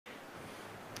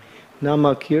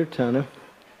Nama Kirtana.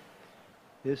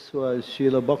 This was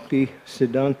Srila Bhakti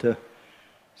Siddhanta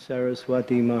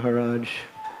Saraswati Maharaj.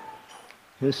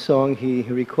 This song he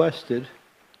requested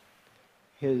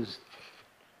his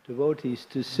devotees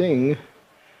to sing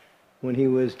when he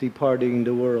was departing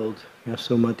the world,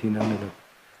 Yasomati Nandana.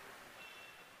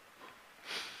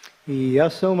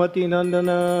 Yasomati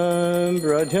Nandana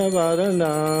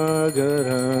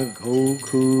Brajavaranagara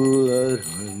Gokula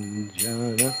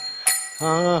Ranjana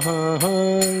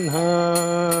Ahai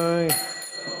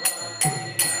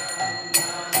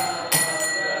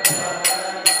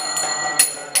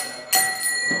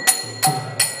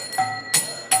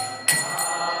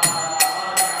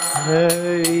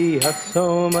Hey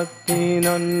Yasomati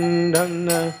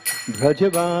Nandana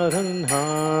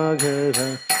Brajavaranagara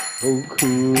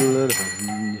Gokula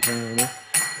Ranjana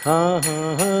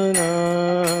Ahai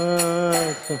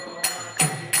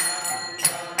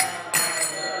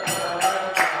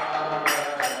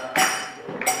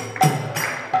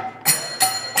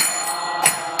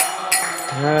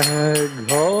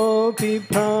Gopi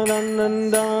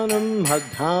Pranandanam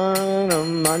Hadhanam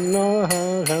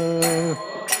Manoharam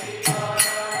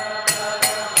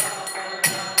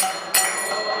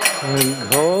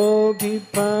Gopi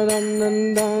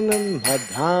Pranandanam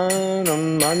Hadhanam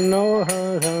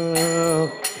Manoharam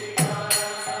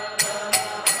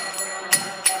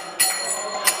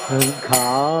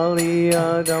Kaliya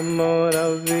Damora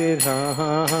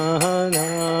Vidhana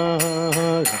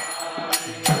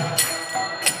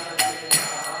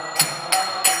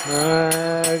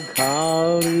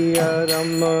Kaliya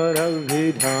Damara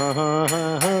Vidhana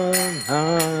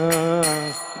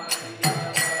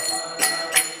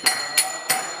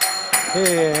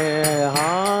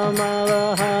Hamala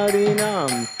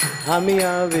Harinam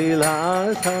Hamiya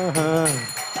Vilasa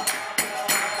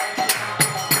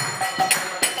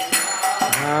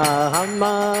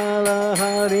Hamala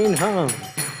Harinam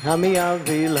Hamiya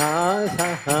Vilasa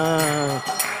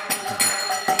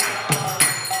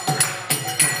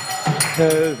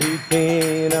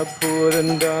Vitina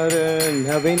Purandara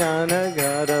Navinana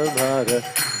Gadabhara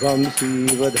Vamsi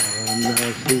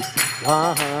Vadhanasi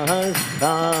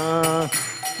Vahasa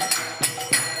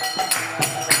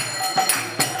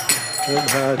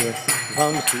Bhara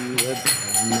Vamsi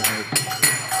Vadhanasi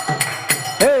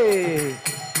Hey!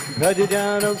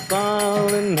 Brajajana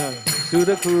Palana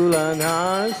Sudakula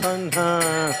Nasanha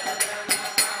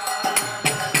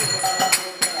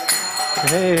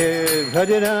Hey,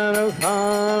 Bhajana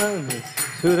Phalan,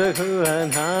 Sudakula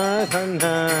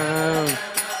Nasanam.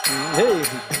 Hey,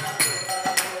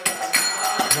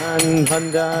 Han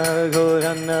Panda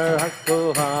Godanar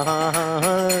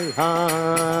Hakohan.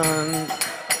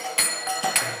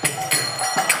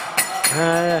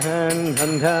 Han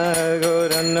Panda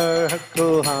Godanar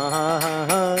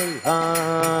Hakohan.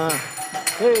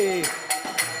 Hey.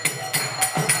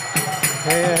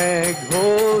 Hey,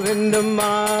 Govinda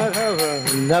Madhava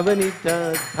Navanita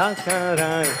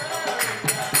Thakarai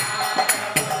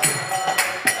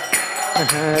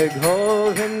Hey,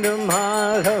 Govinda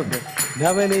Madhava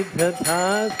Navanita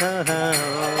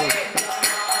Thakarai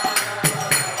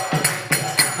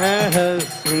Hey,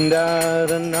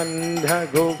 Sundarananda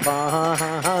Gopala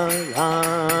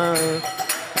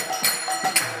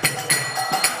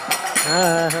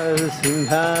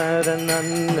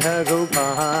Sindharananda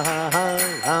Gopala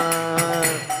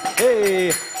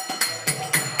Hey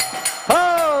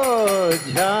Oh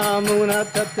Jamuna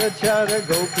Tatachara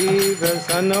Gopi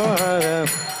Vasanohara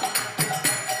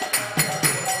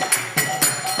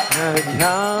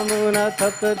Jamuna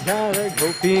Tatachara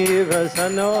Gopi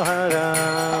Vasanohara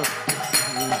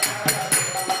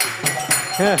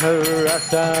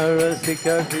Rasa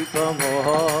Rasika Kripa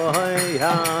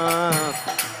Mohoya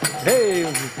Hey,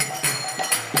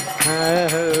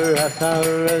 Rasa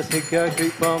Rasika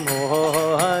Kripa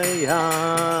Mohoya.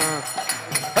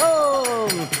 Oh,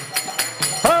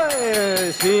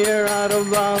 hey, Shri Radha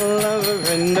Vallabha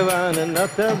Vrindavana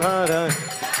Nathabhara.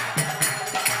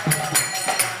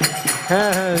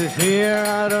 Shri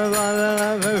Radha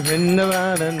Vallabha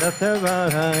Vrindavana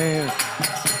Nathabhara.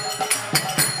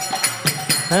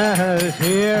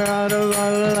 Shri Radha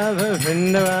Vallabha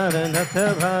Vrindavana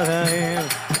Nathabhara.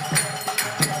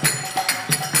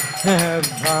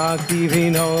 Bhakti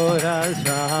Vinoda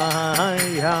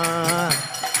Swaya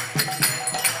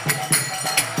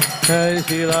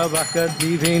Srila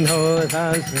Bhakti Vinoda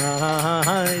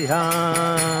Swaya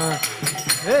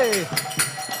Hey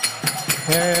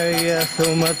Hey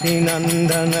Yasomati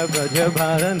Nandana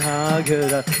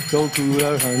Brajavaranagara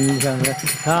Gokula Ranjana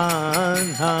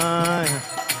Tanhaya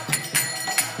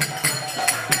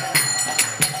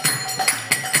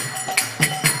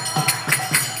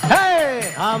Hey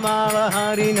Amala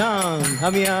Harinam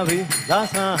Hamyavi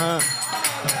Dasaha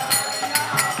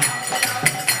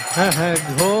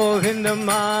Govinda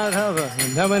Madhava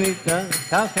Namanita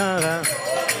Tasara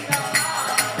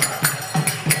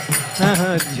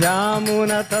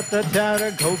Jamuna Tatachara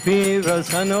Gopi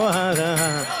Rasanohara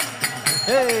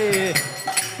Hey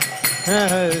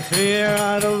Sri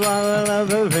Radha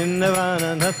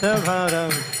Vrindavana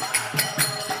Natavaram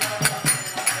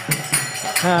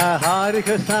Hare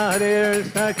Krishna Hare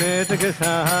Krishna Krishna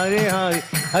Krishna Hare Hare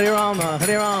Hare Rama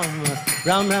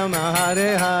Ram Rama Hare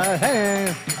Hare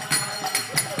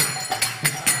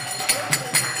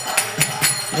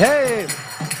Hey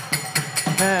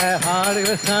Hare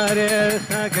Krishna Hare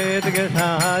Krishna Krishna Krishna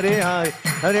Hare Hare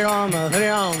Hare Rama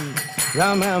Ram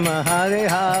Rama Hare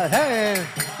Hare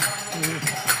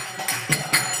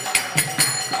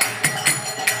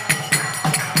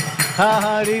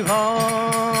Hari Bol,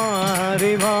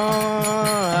 Hari Bol,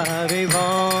 Hari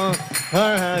Bol,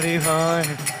 Hari Bol.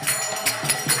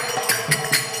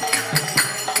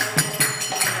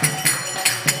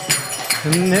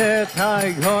 Nitai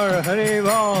Gaur Hari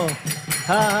Bol,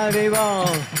 Hari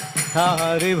Bol,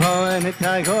 Hari Bol,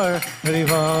 Nitai Gaur Hari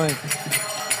Bol.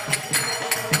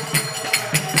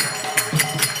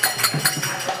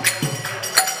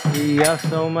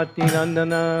 Yasomati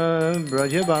Nandana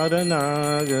Brajabada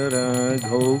Nagara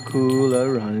Gokula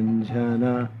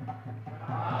Ranjana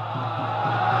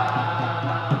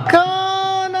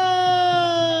Kana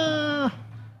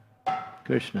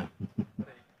Krishna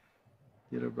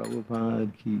Tira Prabhupada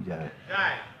Ki Jai.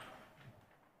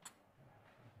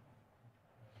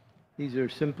 These are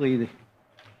simply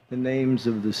the names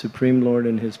of the Supreme Lord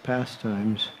and His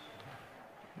pastimes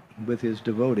with His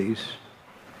devotees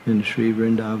in Sri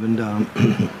Vrindavan Dham.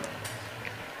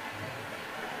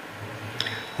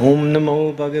 Om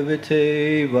Namo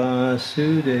Bhagavate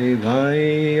Vasudevaya.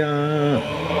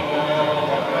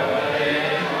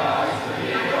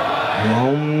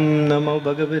 Om Namo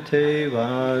Bhagavate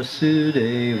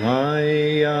Vasudevaya.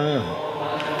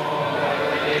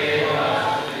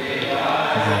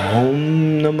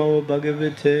 Om Namo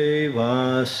Bhagavate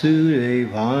Vasudevaya.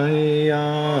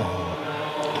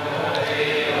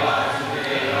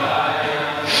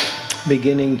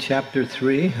 Beginning chapter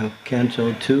 3 of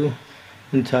Canto 2,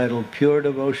 entitled Pure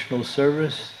Devotional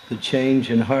Service, the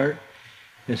Change in Heart.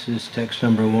 This is text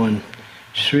number 1.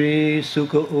 Sri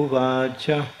Sukha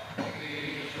Uvacha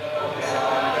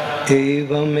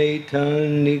Evam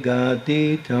Etan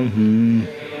Nigatitam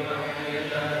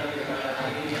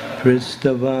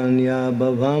Pristavanya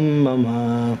Bhavam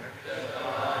Mama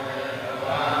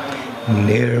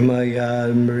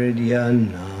Nirmaya Mridya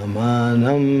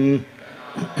Namanam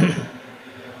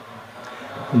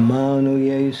Manu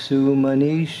Yesu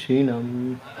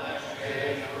Manishinam.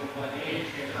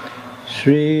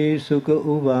 Sri Sukha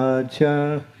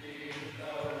Uvacha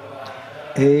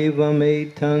Evam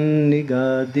Etan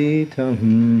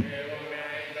Nigaditam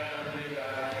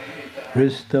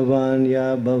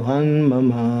Pristavanya Bhavan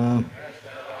Mama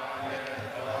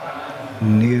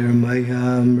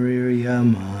Nirmaya Mrirya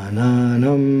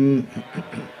Mananam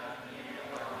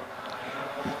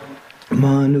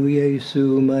Manu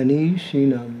Yesu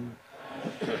Manishinam.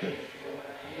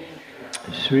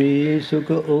 Sri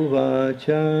Sukha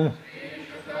Uvacha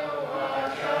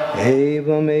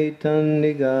Evam Etan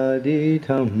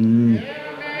Nigaditam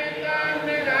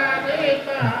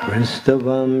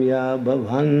Pristavam Ya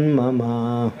Bhavan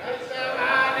Mama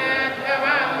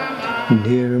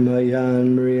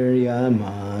Nirmayan Mrirya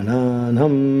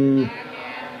Mananam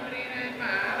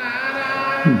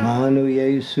Manu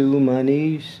Yesu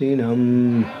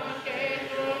Manishinam.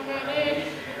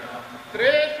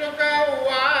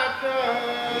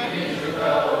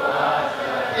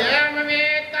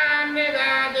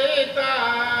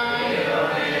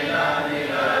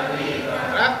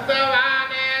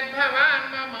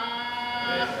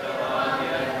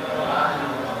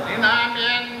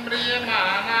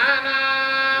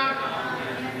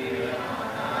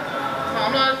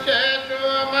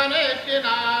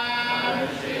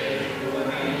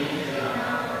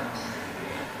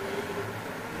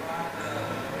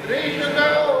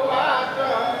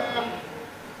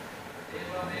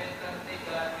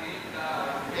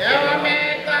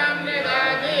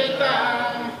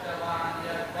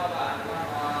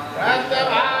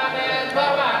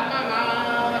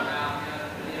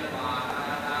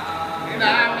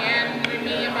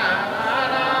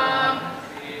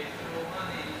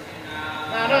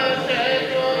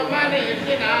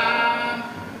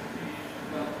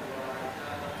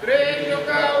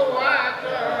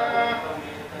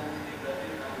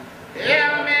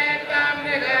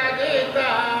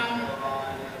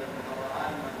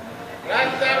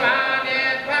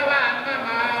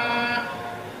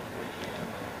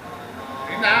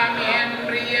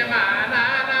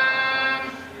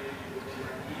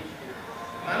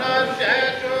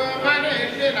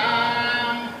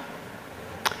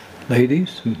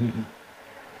 Ladies?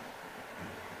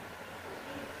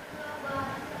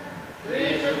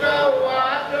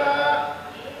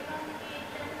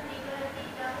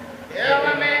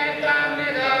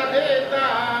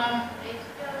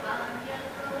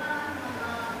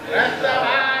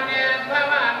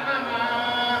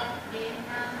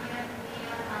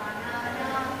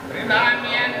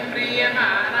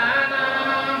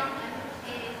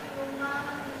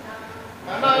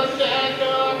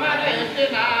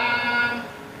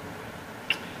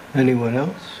 Anyone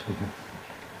else?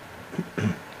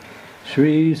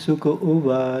 Sri Sukha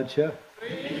Uvacha.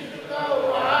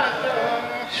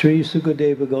 Sri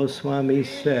Sukadeva Goswami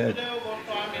said,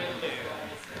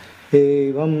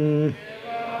 Evam,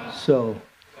 so,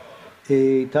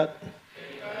 etat,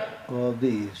 all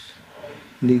these,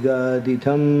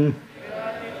 nigaditam,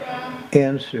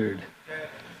 answered,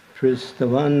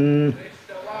 Tristavan,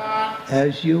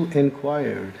 as you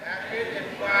inquired,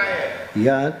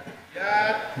 yat,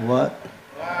 what,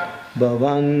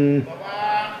 bhavan,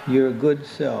 your good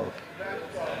self,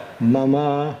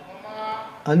 mama,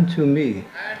 unto me,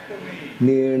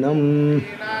 nirnam,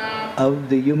 of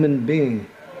the human being,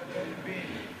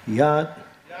 yat,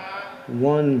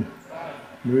 one,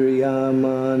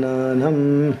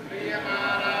 mriyamananam,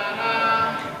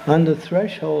 on the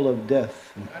threshold of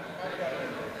death,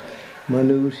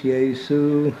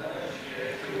 manusyesu,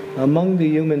 among the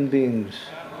human beings,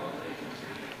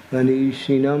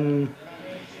 manishinam,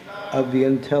 of the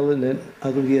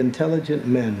intelligent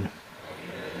men.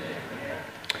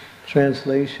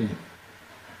 Translation.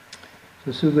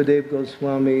 So Sukadeva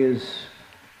Goswami is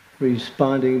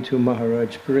responding to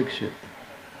Maharaj Parikshit.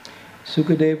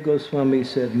 Sukadeva Goswami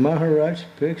said, Maharaj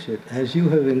Parikshit, as you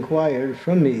have inquired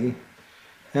from me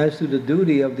as to the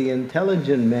duty of the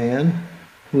intelligent man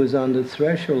who is on the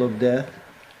threshold of death,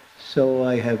 so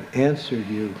I have answered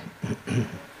you.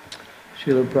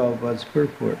 Srila Prabhupada's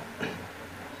purport.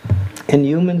 In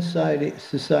human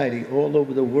society all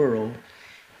over the world,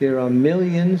 there are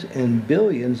millions and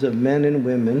billions of men and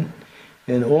women,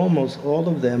 and almost all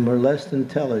of them are less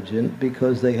intelligent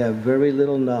because they have very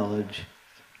little knowledge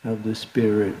of the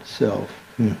spirit self.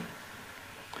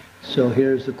 So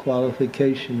here's the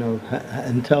qualification of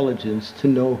intelligence, to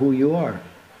know who you are.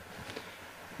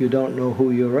 If you don't know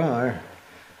who you are,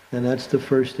 then that's the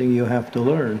first thing you have to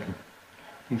learn.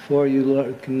 Before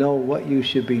you know what you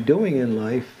should be doing in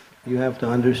life, you have to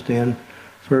understand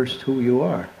first who you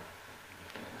are.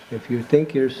 If you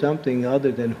think you're something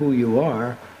other than who you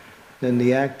are, then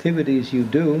the activities you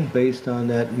do based on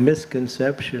that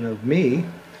misconception of me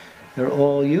are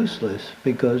all useless,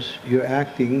 because you're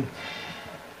acting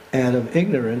out of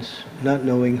ignorance, not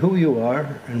knowing who you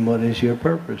are and what is your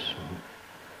purpose.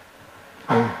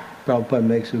 So Prabhupada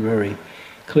makes a very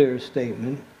clear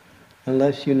statement.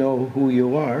 Unless you know who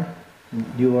you are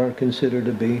considered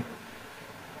to be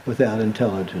without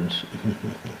intelligence.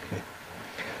 Okay.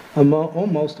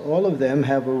 Almost all of them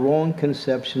have a wrong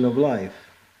conception of life,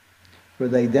 for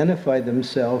they identify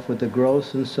themselves with the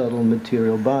gross and subtle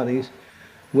material bodies,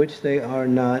 which they are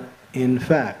not in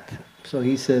fact. So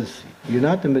he says, you're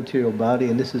not the material body,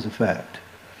 and this is a fact.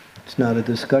 It's not a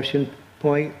discussion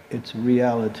point, it's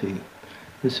reality.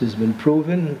 This has been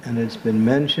proven, and it's been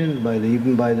mentioned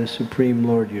even by the Supreme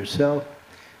Lord yourself,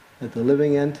 that the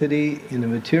living entity in the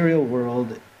material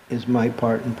world is my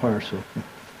part and parcel,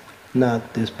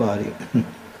 not this body.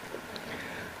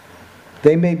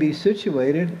 They may be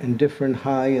situated in different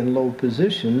high and low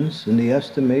positions in the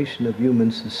estimation of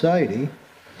human society,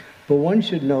 but one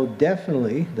should know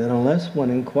definitely that unless one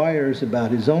inquires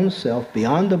about his own self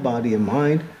beyond the body and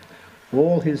mind,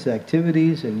 all his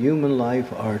activities in human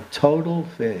life are total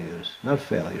failures. Not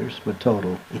failures, but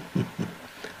total.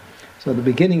 So the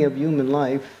beginning of human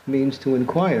life means to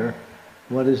inquire,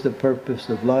 what is the purpose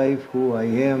of life, who I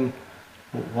am,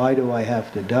 why do I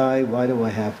have to die, why do I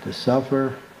have to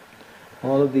suffer?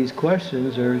 All of these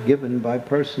questions are given by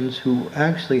persons who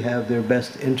actually have their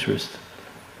best interest.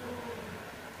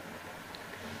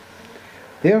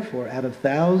 Therefore, out of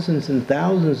thousands and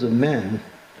thousands of men,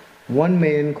 one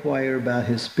may inquire about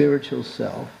his spiritual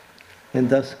self and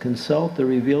thus consult the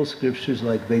revealed scriptures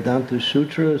like Vedanta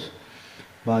Sutras,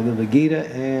 Bhagavad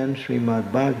Gita, and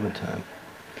Srimad-Bhagavatam.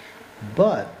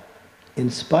 But, in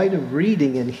spite of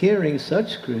reading and hearing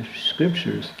such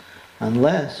scriptures,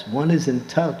 unless one is in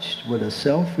touch with a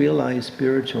self-realized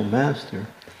spiritual master,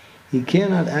 he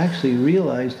cannot actually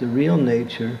realize the real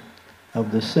nature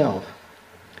of the self.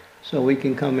 So we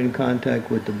can come in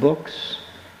contact with the books,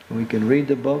 we can read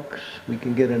the books, we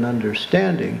can get an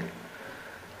understanding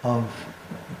of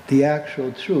the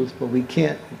actual truth, but we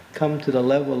can't come to the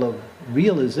level of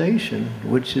realization,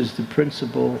 which is the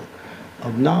principle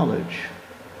of knowledge.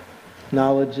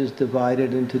 Knowledge is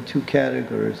divided into two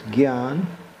categories: Gyan,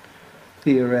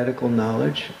 theoretical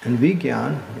knowledge, and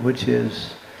Vigyan, which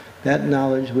is that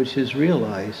knowledge which is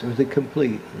realized, or the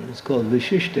complete. It's called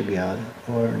Vishishta Gyan,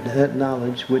 or that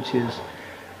knowledge which is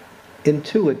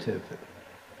intuitive.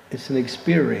 It's an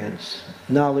experience.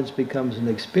 Knowledge becomes an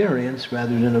experience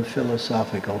rather than a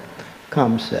philosophical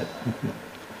concept.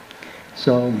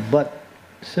 So, but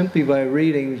simply by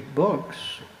reading books,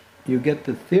 you get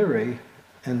the theory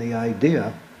and the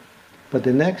idea, but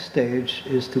the next stage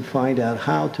is to find out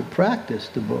how to practice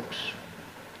the books.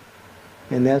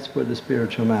 And that's where the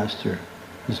spiritual master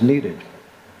is needed.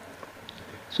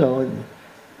 So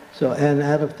and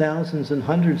out of thousands and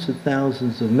hundreds of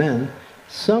thousands of men,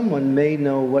 someone may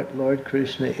know what Lord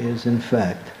Krishna is in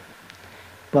fact.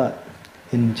 But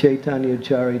in Chaitanya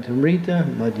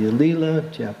Charitamrita, Madhya Lila,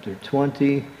 chapter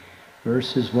 20,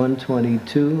 verses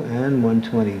 122 and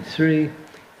 123,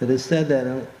 it is said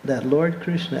that Lord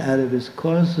Krishna, out of his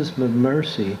causeless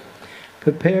mercy,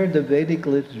 prepared the Vedic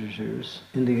literatures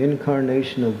in the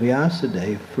incarnation of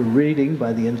Vyasadeva for reading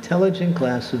by the intelligent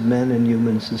class of men in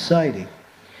human society,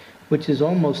 which is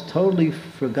almost totally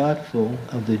forgetful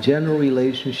of the general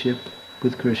relationship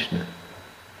with Krishna.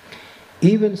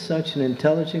 Even such an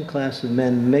intelligent class of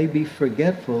men may be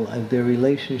forgetful of their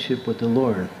relationship with the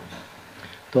Lord.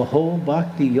 The whole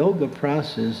Bhakti Yoga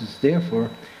process is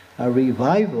therefore a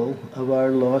revival of our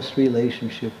lost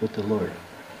relationship with the Lord.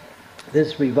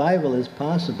 This revival is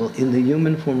possible in the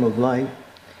human form of life,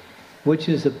 which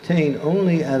is obtained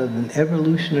only out of an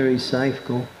evolutionary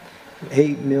cycle,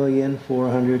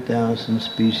 8,400,000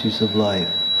 species of life.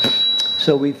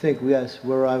 So we think, yes,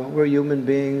 we're human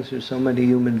beings, there's so many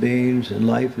human beings, and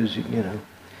life is,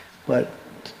 but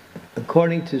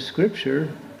according to scripture,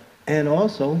 and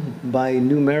also by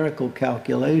numerical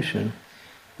calculation,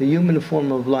 the human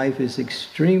form of life is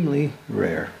extremely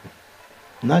rare.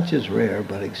 Not just rare,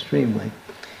 but extremely.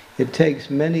 It takes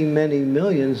many, many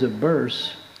millions of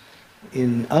births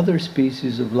in other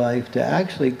species of life to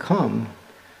actually come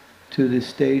to the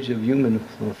stage of human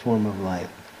form of life.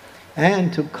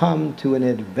 And to come to an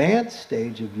advanced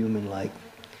stage of human life.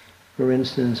 For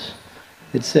instance,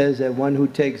 it says that one who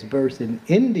takes birth in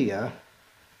India,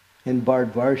 in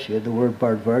Bharatvarsha, the word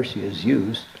Bharatvarsha is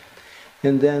used,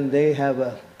 and then they have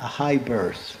a high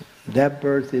birth. That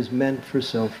birth is meant for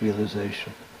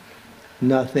self-realization.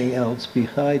 Nothing else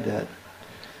beside that.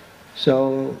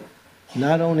 So,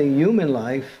 not only human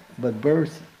life, but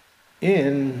birth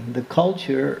in the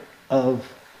culture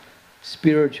of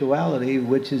spirituality,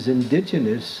 which is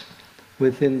indigenous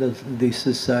within the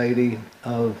society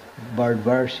of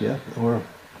Bharatvarsha, or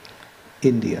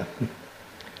India.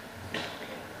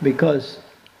 Because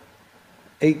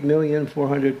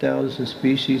 8,400,000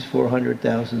 species,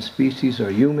 400,000 species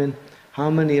are human. How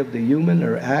many of the human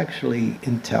are actually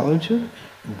intelligent?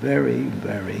 Very,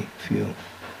 very few.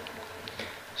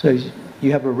 So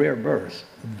you have a rare birth,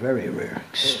 very rare,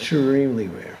 extremely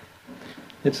rare.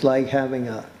 It's like having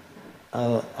a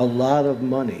lot of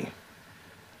money,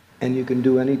 and you can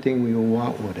do anything you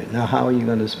want with it. Now, how are you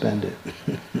going to spend it?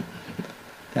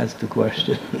 That's the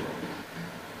question.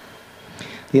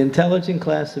 The intelligent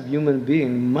class of human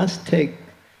being must take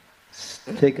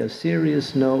a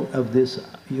serious note of this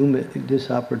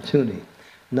opportunity.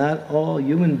 Not all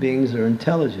human beings are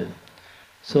intelligent,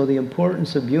 so the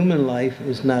importance of human life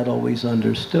is not always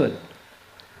understood.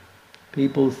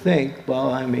 People think,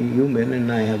 well, I'm a human and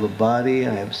I have a body,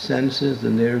 I have senses,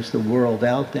 and there's the world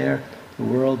out there. The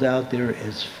world out there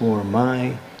is for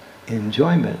my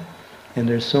enjoyment. And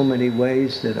there's so many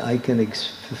ways that I can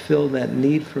fulfill that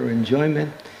need for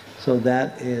enjoyment, so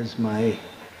that is my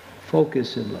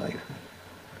focus in life.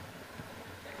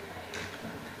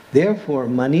 Therefore,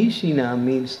 Manishina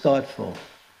means thoughtful.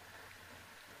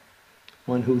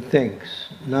 One who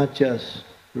thinks, not just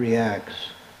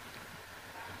reacts.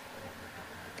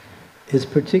 Is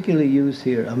particularly used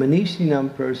here. A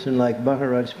Manishinam person like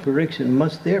Maharaja Pariksit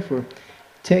must therefore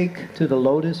take to the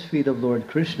lotus feet of Lord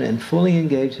Krishna and fully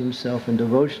engage himself in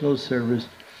devotional service,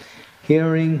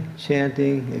 hearing,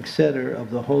 chanting, etc. of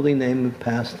the holy name and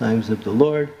pastimes of the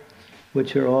Lord,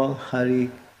 which are all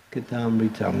Hari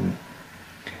Katamritam.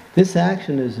 This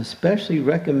action is especially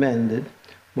recommended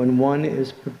when one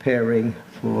is preparing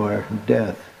for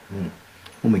death.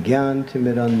 Umagyan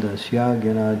timiranda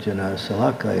syagana jana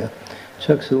salakaya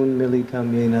chaksun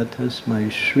militam yena tasmai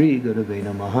Shri Gurave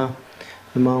Namaha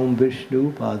Namo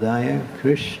Vishnu Padaya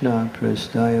Krishna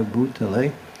Prastaya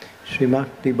Bhutale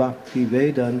Srimati Bhakti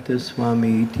Vedanta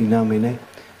Swami Iti Namine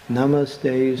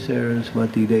Namaste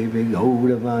Saraswati Devi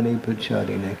Gauravani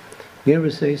Pacharine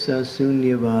Nirvasesa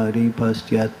Sunyavari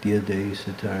Pastyatya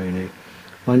Desatarine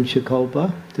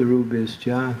Vanchakalpa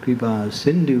Tarubhischa Kripa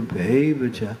Sindhu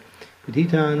Pevacha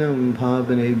Patitanam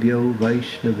Pavanebhyo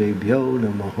Vaishnavebhyo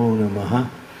Namaho Namaha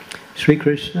Sri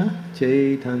Krishna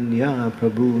Chaitanya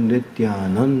Prabhu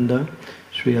Nityananda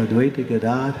Sri Advaita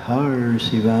Gadadhar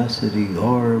Sivasadi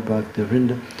Gaur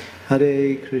Bhaktivinoda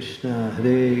Hare Krishna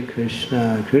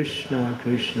Krishna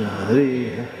Krishna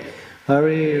Hare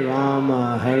Hare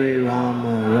Hare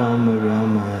Rama Rama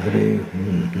Rama Hare.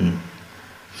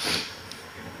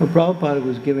 Well, Prabhupada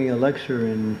was giving a lecture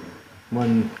in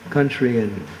one country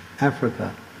in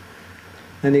Africa,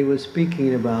 and he was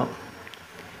speaking about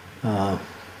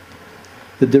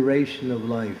the duration of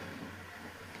life.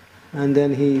 And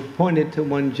then he pointed to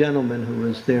one gentleman who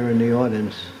was there in the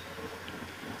audience,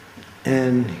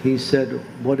 and he said,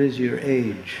 "What is your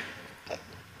age?"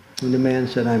 And the man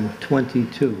said, "I'm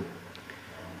 22.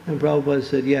 And Prabhupada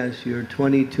said, "Yes, you're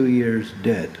 22 years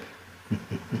dead."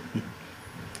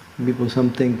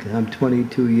 Some think I'm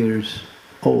 22 years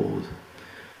old.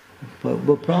 But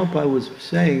what Prabhupada was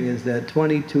saying is that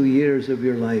 22 years of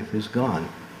your life is gone.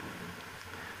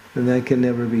 And that can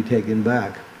never be taken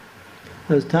back.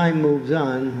 As time moves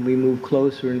on, we move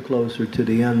closer and closer to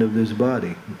the end of this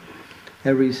body.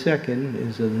 Every second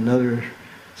is another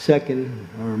second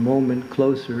or moment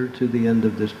closer to the end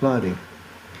of this body.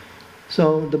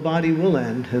 So the body will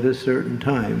end at a certain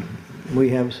time. We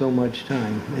have so much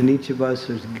time, and each of us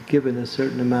is given a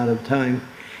certain amount of time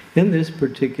in this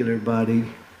particular body,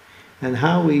 and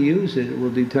how we use it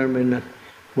will determine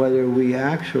whether we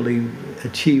actually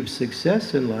achieve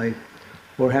success in life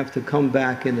or have to come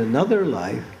back in another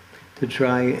life to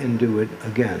try and do it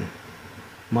again.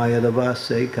 Maya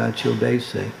davase, kacho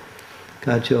bese,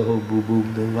 kacho ho bubu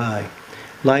devai.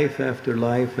 Life after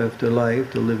life after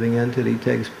life, the living entity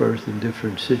takes birth in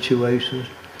different situations.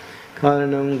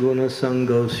 Karanam guna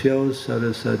sangosyo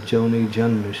sarasajoni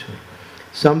janmisha.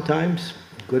 Sometimes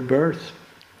good birth,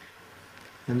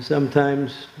 and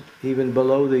sometimes even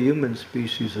below the human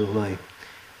species of life.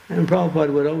 And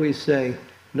Prabhupada would always say,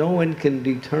 no one can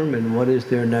determine what is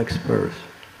their next birth,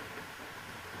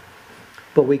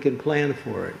 but we can plan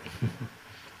for it.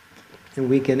 And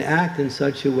we can act in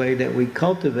such a way that we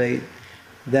cultivate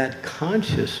that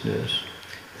consciousness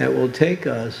that will take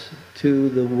us to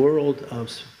the world of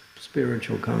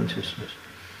spiritual consciousness.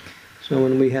 So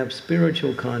when we have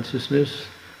spiritual consciousness,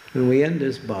 when we end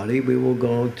this body, we will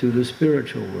go to the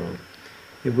spiritual world.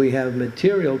 If we have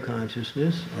material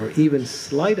consciousness, or even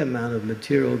slight amount of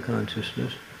material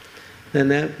consciousness, then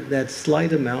that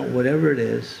slight amount, whatever it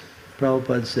is,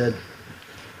 Prabhupada said,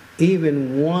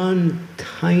 even one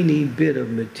tiny bit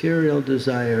of material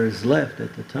desire is left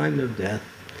at the time of death,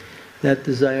 that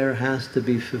desire has to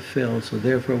be fulfilled. So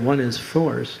therefore one is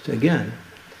forced, again,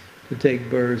 to take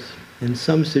birth in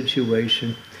some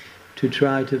situation to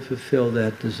try to fulfill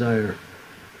that desire.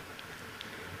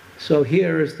 So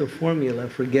here is the formula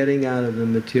for getting out of the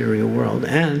material world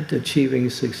and achieving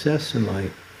success in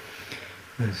life.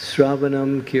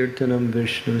 Sravanam Kirtanam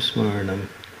Vishnu Smaranam.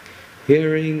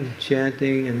 Hearing,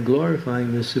 chanting, and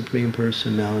glorifying the Supreme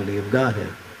Personality of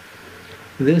Godhead.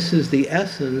 This is the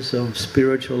essence of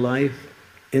spiritual life,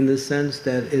 in the sense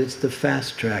that it's the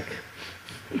fast track.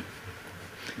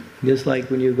 Just like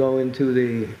when you go into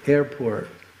the airport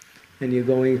and you're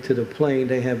going to the plane,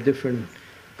 they have different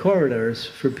corridors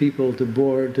for people to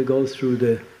board, to go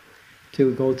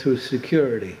through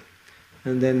security.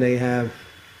 And then they have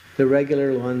the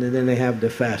regular one, and then they have the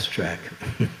fast track.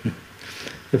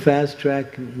 The fast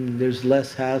track, there's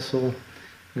less hassle,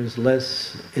 there's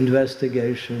less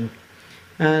investigation,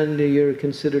 and you're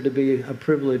considered to be a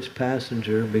privileged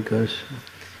passenger because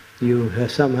you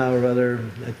have somehow or other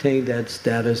attained that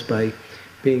status by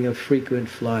being a frequent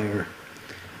flyer.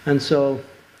 And so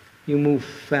you move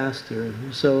faster.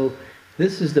 So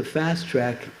this is the fast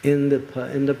track in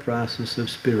the process of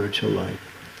spiritual life.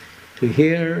 To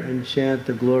hear and chant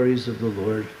the glories of the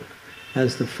Lord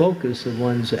as the focus of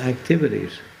one's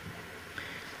activities.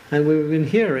 And we've been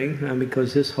hearing, and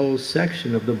because this whole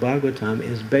section of the Bhagavatam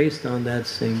is based on that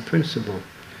same principle.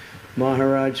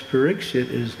 Maharaja Parikshit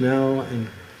is now,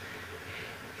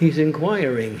 he's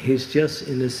inquiring. He's just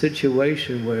in a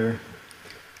situation where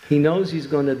he knows he's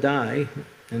going to die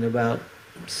in about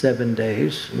 7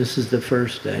 days. This is the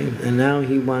first day. And now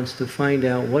he wants to find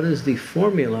out what is the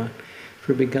formula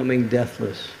for becoming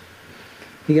deathless.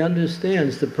 He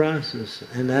understands the process,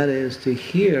 and that is to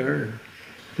hear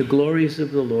the glories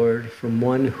of the Lord from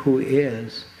one who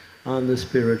is on the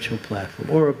spiritual platform,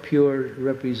 or a pure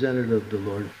representative of the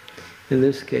Lord. In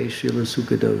this case, Srila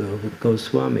Sukadeva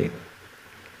Goswami.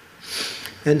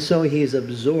 And so he's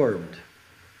absorbed.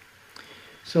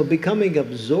 So becoming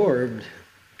absorbed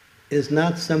is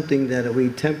not something that we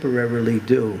temporarily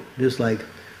do, just like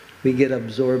we get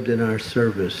absorbed in our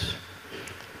service.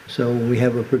 So we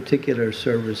have a particular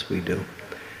service we do.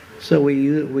 So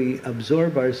we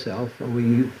absorb ourselves, and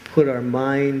we put our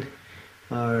mind,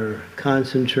 our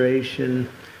concentration,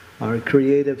 our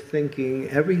creative thinking,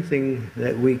 everything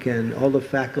that we can, all the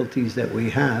faculties that we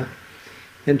have,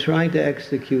 and trying to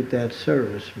execute that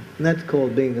service. And that's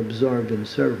called being absorbed in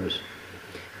service.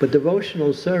 But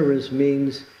devotional service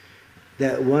means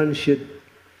that one should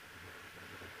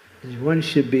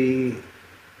be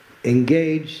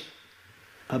engaged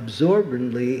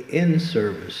absorbently in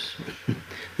service.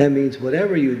 That means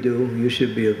whatever you do, you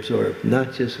should be absorbed.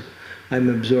 Not just, I'm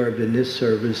absorbed in this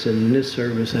service, and in this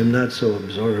service I'm not so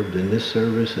absorbed. In this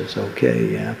service it's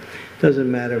okay, yeah.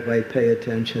 Doesn't matter if I pay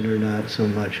attention or not so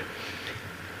much.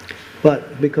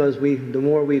 But because the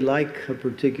more we like a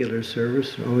particular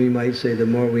service, or we might say the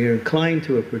more we are inclined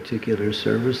to a particular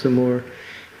service, the more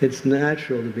it's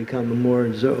natural to become more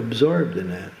absorbed in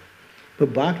that.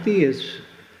 But bhakti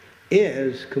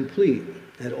is complete,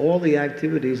 and all the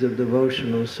activities of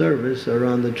devotional service are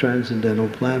on the transcendental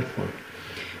platform.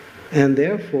 And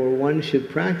therefore one should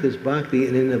practice bhakti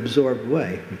in an absorbed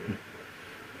way.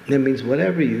 That means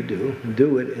whatever you do,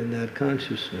 do it in that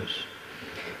consciousness.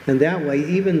 And that way,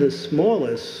 even the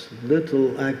smallest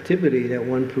little activity that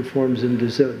one performs in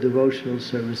devotional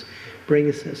service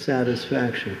brings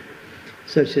satisfaction,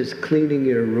 such as cleaning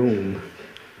your room,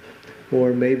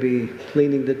 or maybe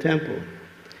cleaning the temple.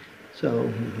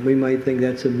 So we might think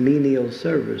that's a menial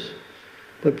service.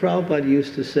 But Prabhupada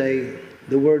used to say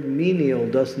the word menial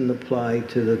doesn't apply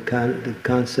to the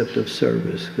concept of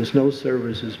service, because no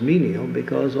service is menial,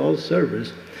 because all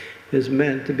service is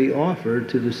meant to be offered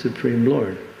to the Supreme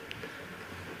Lord.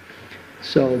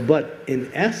 So, but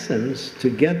in essence, to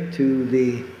get to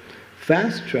the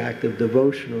fast track of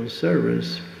devotional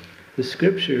service, the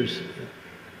scriptures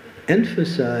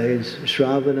emphasize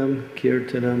Shravanam,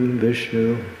 Kirtanam,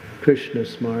 Vishnu, Krishna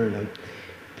Smaranam,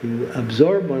 to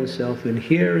absorb oneself in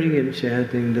hearing and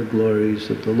chanting the glories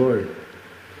of the Lord.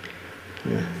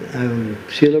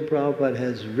 Srila Prabhupada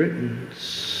has written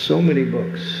so many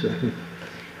books,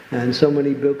 and so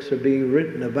many books are being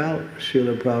written about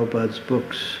Srila Prabhupada's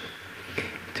books,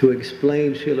 to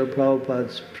explain Srila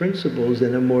Prabhupada's principles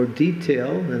in a more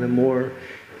detailed and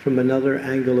from another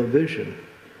angle of vision.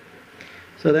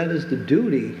 So that is the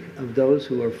duty of those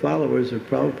who are followers of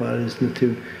Prabhupada, is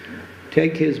to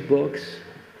take his books,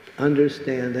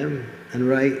 understand them, and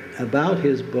write about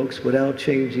his books without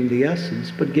changing the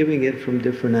essence, but giving it from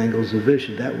different angles of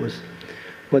vision. That was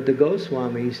what the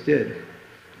Goswamis did.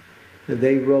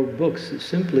 They wrote books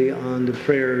simply on the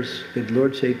prayers that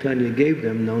Lord Chaitanya gave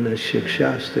them, known as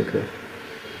Shikshastika.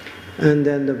 And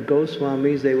then the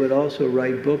Goswamis, they would also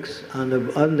write books on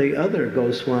the other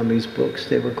Goswamis' books.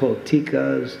 They were called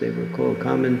tikas, they were called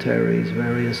commentaries,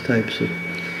 various types of.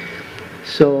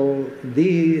 So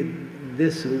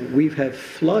we have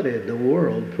flooded the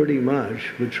world pretty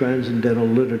much with transcendental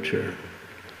literature.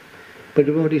 But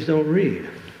devotees don't read.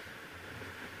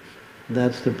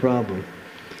 That's the problem.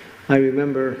 I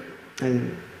remember,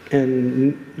 and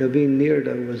Naveen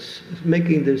Nirda was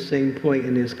making this same point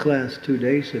in his class 2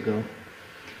 days ago,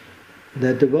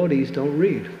 that devotees don't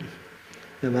read.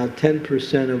 About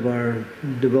 10% of our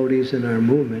devotees in our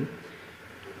movement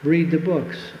read the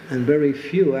books, and very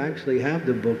few actually have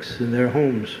the books in their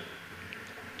homes.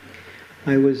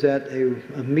 I was at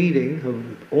a meeting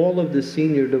of all of the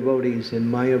senior devotees in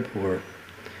Mayapur.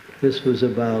 This was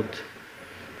about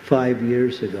 5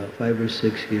 years ago, 5 or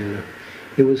 6 years.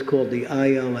 It was called the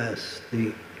ILS,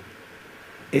 the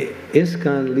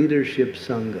ISKCON Leadership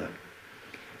Sangha.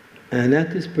 And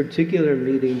at this particular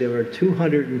meeting, there were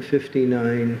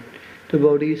 259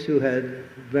 devotees who had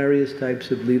various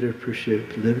types of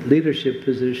leadership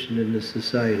position in the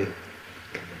society.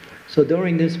 So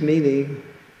during this meeting,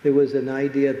 there was an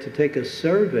idea to take a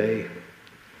survey,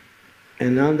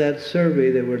 and on that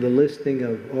survey there were the listing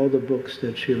of all the books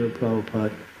that Srila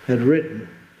Prabhupada had written.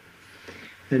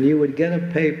 And you would get a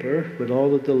paper with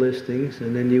all of the listings,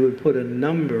 and then you would put a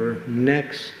number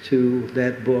next to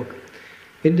that book,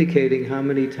 indicating how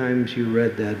many times you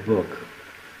read that book.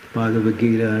 Bhagavad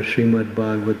Gita,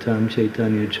 Srimad-Bhagavatam,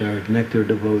 Chaitanya Chart, Nectar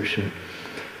Devotion,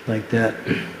 like that.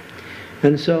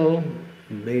 And so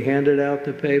they handed out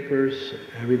the papers,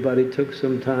 everybody took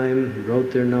some time,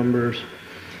 wrote their numbers,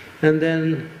 and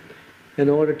then in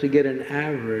order to get an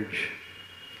average,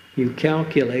 you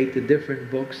calculate the different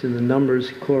books and the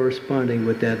numbers corresponding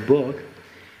with that book,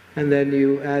 and then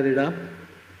you add it up,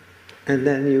 and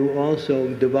then you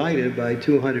also divide it by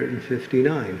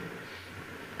 259,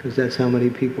 because that's how many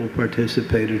people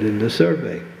participated in the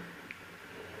survey.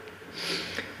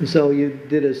 And so you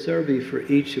did a survey for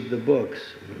each of the books.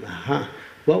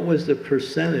 What was the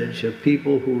percentage of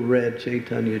people who read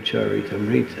Chaitanya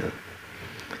Charitamrita?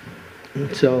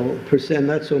 So,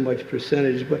 not so much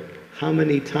percentage, but how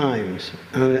many times,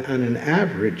 on an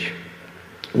average,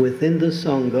 within the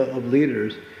Sangha of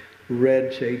leaders,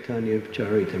 read Chaitanya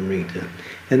Charitamrita?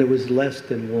 And it was less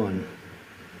than one.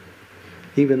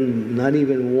 Not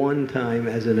even one time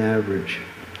as an average.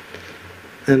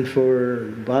 And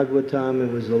for Bhagavatam,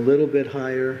 it was a little bit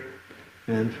higher.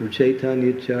 And for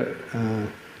Charitamrita,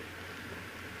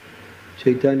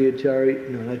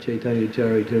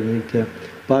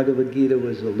 Bhagavad Gita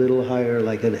was a little higher,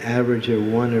 like an average of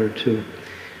 1 or 2.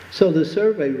 So the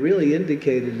survey really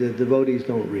indicated that devotees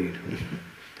don't read,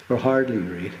 or hardly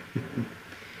read.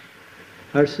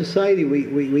 Our society,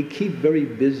 we keep very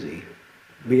busy.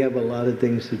 We have a lot of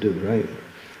things to do, right?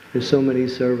 There's so many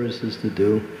services to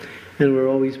do. And we're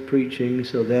always preaching,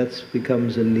 so that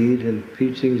becomes a need, and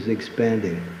preaching is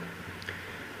expanding.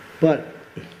 But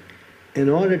in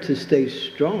order to stay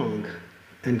strong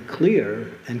and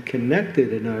clear and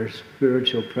connected in our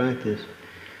spiritual practice,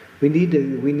 we need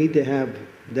to have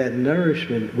that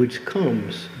nourishment which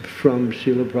comes from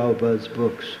Srila Prabhupada's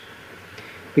books.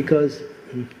 Because,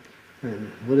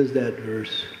 what is that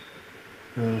verse?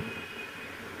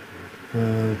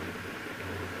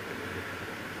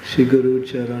 Shri Guru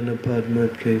Charana Padma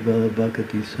Kevala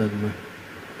Bhakati Sadma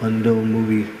Mando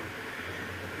Muvi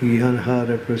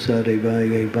Yanhara Prasade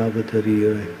Vaya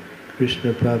Bhavatari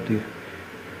Krishna Prapti.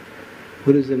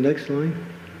 What is the next line?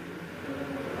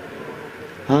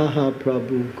 Aha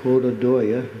Prabhu Koda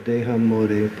Doya Deha More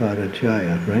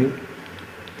Parachaya, right?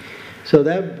 So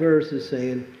that verse is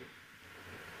saying,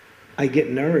 I get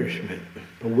nourishment.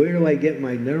 But where do I get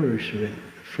my nourishment?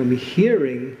 From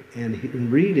hearing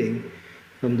and reading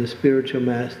from the spiritual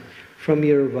master, from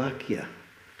your Vakya.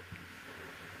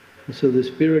 And so the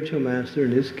spiritual master,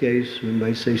 in this case, when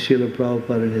I say Srila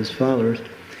Prabhupada and his followers,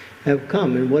 have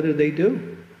come. And what do?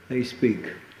 They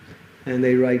speak. And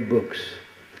they write books.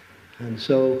 And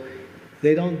so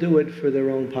they don't do it for their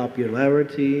own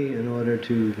popularity, in order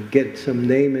to get some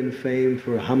name and fame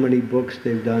for how many books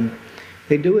they've done.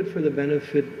 They do it for the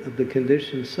benefit of the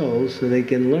conditioned souls, so they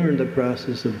can learn the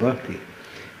process of bhakti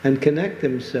and connect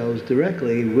themselves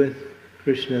directly with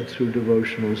Krishna through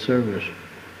devotional service.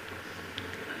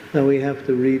 Now we have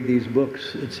to read these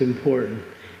books, it's important.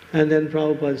 And then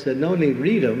Prabhupada said, not only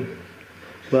read them,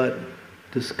 but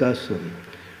discuss them.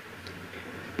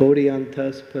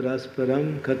 Bodhyantas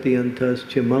parasparam katyantas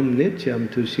chimam nityam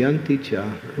tusyanti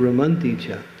cha ramanti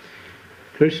cha.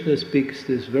 Krishna speaks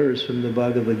this verse from the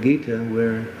Bhagavad Gita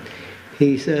where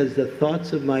he says, the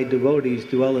thoughts of my devotees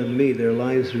dwell in me, their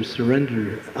lives are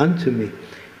surrendered unto me,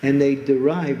 and they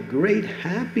derive great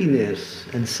happiness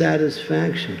and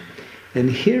satisfaction in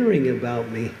hearing about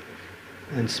me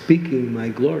and speaking my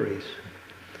glories.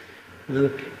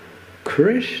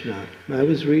 Krishna, I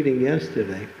was reading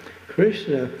yesterday,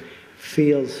 Krishna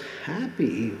feels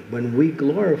happy when we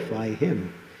glorify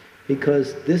him,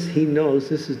 because he knows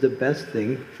this is the best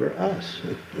thing for us.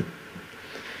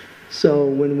 So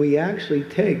when we actually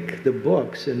take the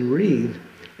books and read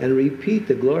and repeat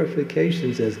the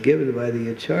glorifications as given by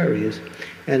the acharyas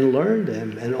and learn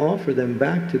them and offer them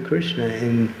back to Krishna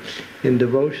in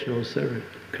devotional service,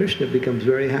 Krishna becomes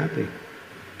very happy.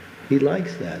 He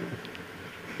likes that.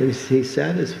 And he's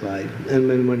satisfied. And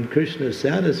when Krishna is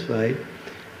satisfied,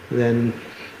 then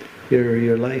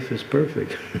your life is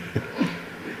perfect.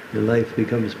 Your life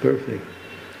becomes perfect.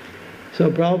 So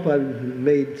Prabhupada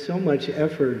made so much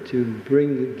effort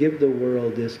to give the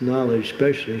world this knowledge,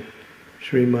 especially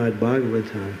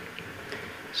Srimad-Bhagavatam.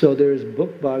 So there is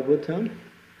book Bhagavatam,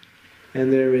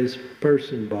 and there is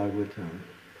person Bhagavatam.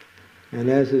 And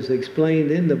as is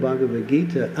explained in the Bhagavad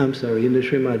Gita, in the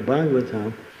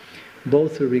Srimad-Bhagavatam,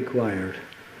 both are required.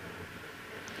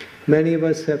 Many of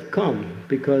us have come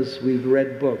because we've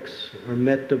read books or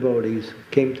met devotees,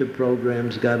 came to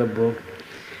programs, got a book,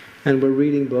 and we're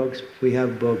reading books, we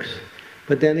have books.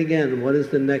 But then again, what is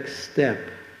the next step?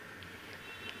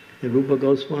 And Rupa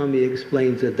Goswami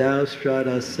explains that Thou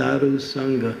Strata Sadhu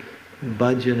Sangha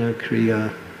Bhajana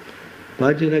Kriya.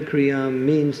 Bhajana Kriya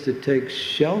means to take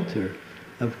shelter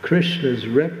of Krishna's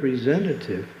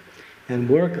representative and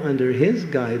work under his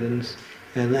guidance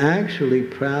and actually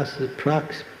practice the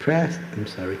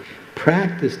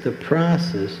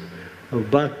process of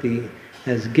bhakti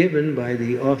as given by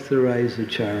the authorized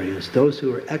acharyas, those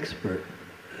who are expert.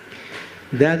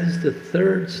 That is the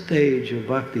third stage of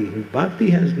bhakti. Bhakti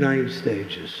has 9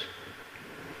 stages.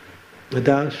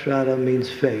 Adashrada means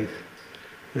faith.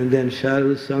 And then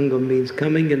Sadhu Sangha means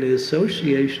coming in the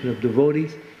association of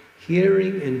devotees,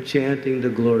 hearing and chanting the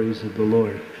glories of the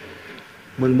Lord.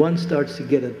 When one starts to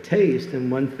get a taste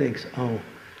and one thinks, oh,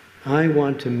 I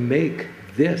want to make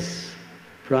this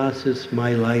process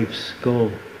my life's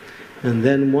goal. And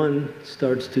then one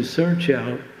starts to search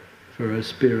out for a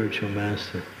spiritual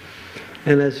master.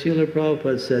 And as Srila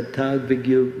Prabhupada said, Tad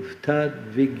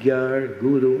Vigyar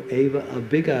Guru Eva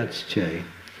Abhigatsche,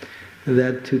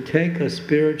 that to take a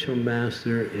spiritual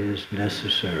master is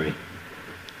necessary.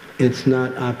 It's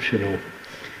not optional.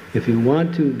 If you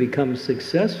want to become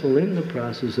successful in the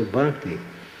process of bhakti,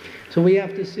 so we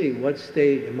have to see what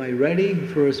stage, am I ready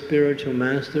for a spiritual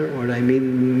master, or do I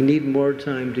need more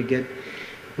time to get,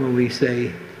 when we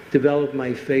say, develop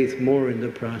my faith more in the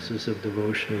process of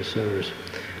devotional service.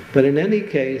 But in any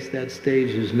case, that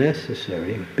stage is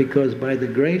necessary, because by the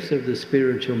grace of the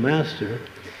spiritual master,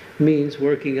 means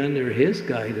working under his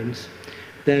guidance,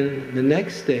 then the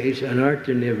next stage, anartha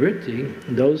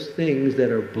nivritti, those things that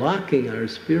are blocking our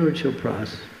spiritual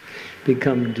process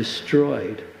become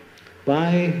destroyed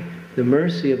by the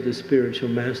mercy of the spiritual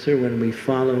master when we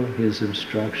follow his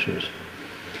instructions.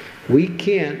 We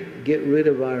can't get rid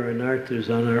of our anarthas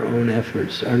on our own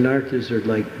efforts. Our anarthas are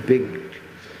like big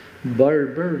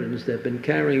burdens that have been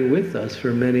carrying with us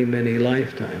for many, many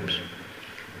lifetimes.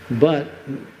 But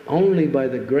only by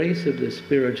the grace of the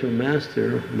spiritual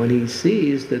master, when he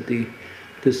sees that the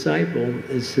disciple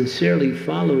is sincerely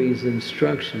following his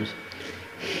instructions,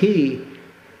 he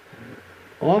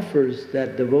offers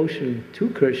that devotion to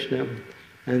Krishna,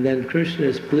 and then Krishna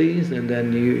is pleased, and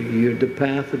then the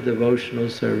path of devotional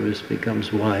service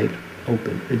becomes wide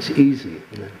open. It's easy.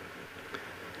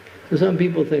 So some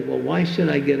people think, well, why should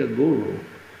I get a guru?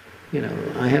 You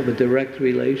know, I have a direct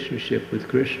relationship with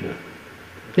Krishna.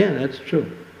 Yeah, that's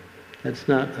true. That's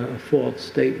not a false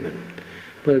statement.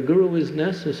 But a guru is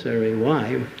necessary.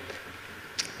 Why?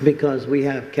 Because we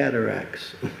have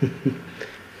cataracts.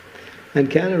 And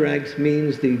cataracts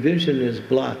means the vision is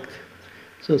blocked.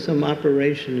 So some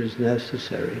operation is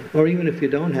necessary. Or even if you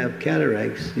don't have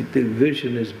cataracts, the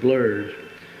vision is blurred.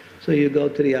 So you go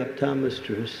to the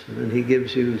optometrist and he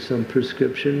gives you some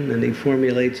prescription and he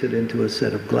formulates it into a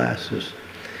set of glasses.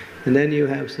 And then you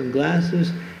have some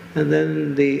glasses, and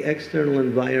then the external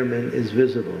environment is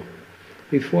visible.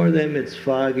 Before them it's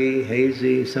foggy,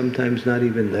 hazy, sometimes not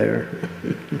even there.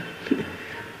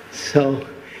 So,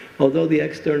 although the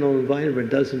external environment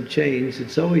doesn't change,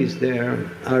 it's always there,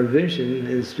 our vision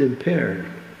is impaired.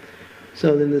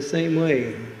 So in the same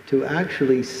way, to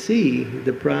actually see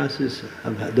the process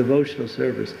of devotional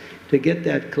service, to get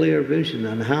that clear vision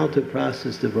on how to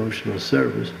process devotional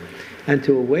service, and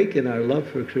to awaken our love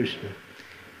for Krishna,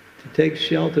 to take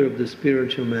shelter of the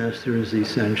spiritual master is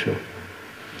essential.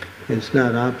 It's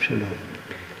not optional.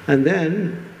 And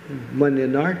then, when the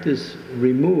anartha is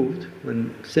removed,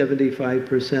 when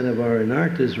 75% of our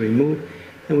anartha is removed,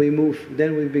 and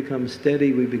then we become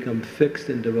steady, we become fixed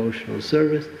in devotional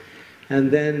service, and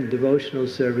then devotional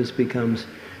service becomes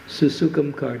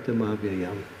susukam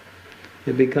kartamavyayam.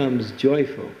 It becomes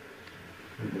joyful.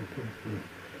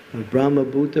 Brahma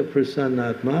bhuta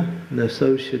prasannatma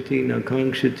nasoshati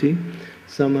nakangshati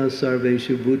sama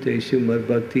sarveshu bhuteshu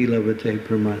madbhakti lavate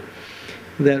pramat.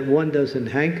 That one doesn't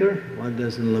hanker, one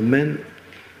doesn't lament.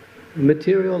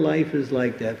 Material life is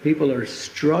like that. People are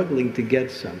struggling to get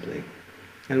something.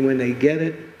 And when they get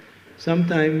it,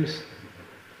 sometimes,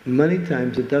 many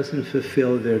times, it doesn't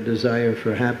fulfill their desire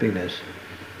for happiness.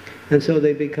 And so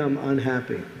they become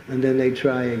unhappy, and then they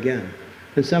try again.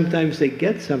 And sometimes they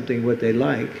get something what they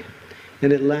like,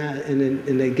 and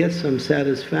they get some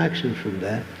satisfaction from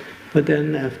that, but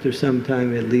then after some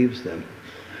time it leaves them.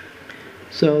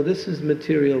 So this is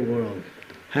material world.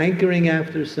 Hankering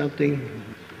after something,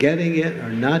 getting it or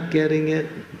not getting it,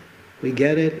 we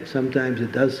get it, sometimes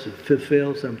it does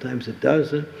fulfill, sometimes it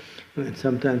doesn't, and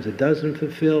sometimes it doesn't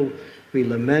fulfill. We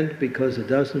lament because it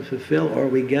doesn't fulfill, or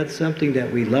we get something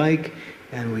that we like,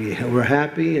 and we're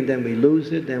happy, and then we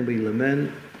lose it, then we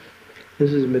lament.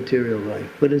 This is material life.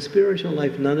 But in spiritual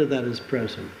life, none of that is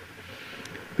present.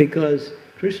 Because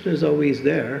Krishna is always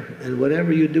there, and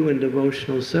whatever you do in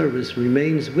devotional service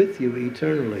remains with you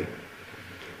eternally.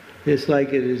 It's like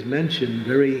it is mentioned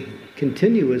very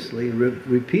continuously,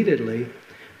 repeatedly,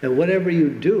 that whatever you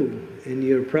do in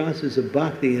your process of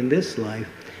bhakti in this life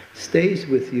stays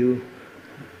with you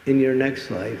in your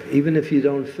next life, even if you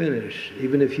don't finish,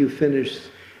 even if you finish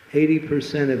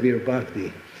 80% of your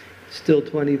bhakti. Still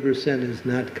 20% is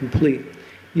not complete.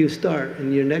 You start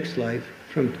in your next life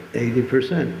from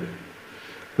 80%.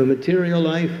 For material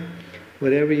life,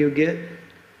 whatever you get,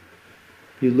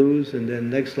 you lose, and then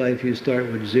next life you start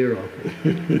with 0.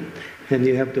 And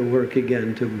you have to work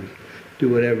again to do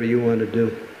whatever you want to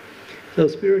do. So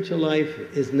spiritual life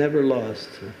is never lost.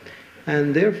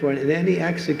 And therefore, in any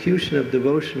execution of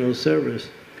devotional service,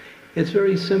 it's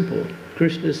very simple.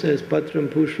 Krishna says, Patram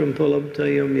pushram phalam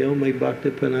tayam yo me bhakti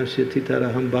panashyati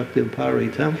taraham bhakti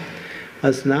paritam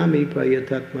asnami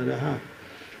prayatatmanaha.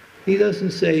 He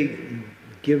doesn't say,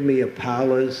 give me a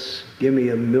palace, give me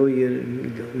a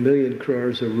million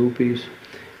crores of rupees.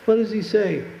 What does he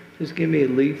say? Just give me a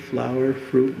leaf, flower,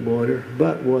 fruit, water,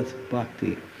 but with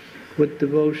bhakti, with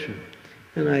devotion,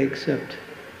 and I accept.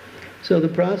 So the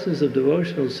process of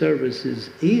devotional service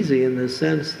is easy in the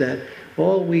sense that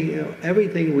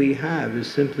everything we have is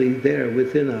simply there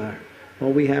within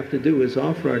all we have to do is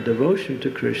offer our devotion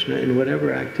to Krishna in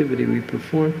whatever activity we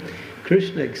perform.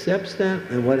 Krishna accepts that,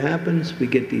 and what happens? We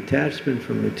get detachment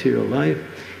from material life,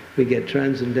 we get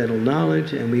transcendental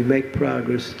knowledge, and we make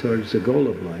progress towards the goal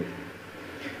of life.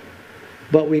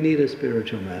 But we need a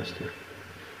spiritual master.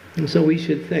 And so we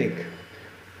should think,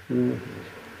 am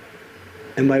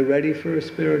I ready for a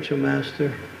spiritual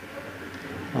master?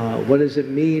 What does it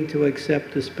mean to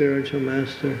accept a spiritual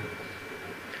master?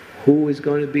 Who is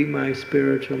going to be my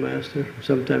spiritual master?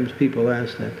 Sometimes people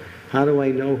ask that. How do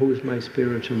I know who's my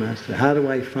spiritual master? How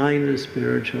do I find a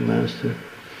spiritual master?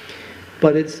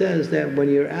 But it says that when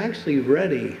you're actually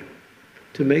ready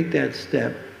to make that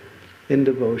step in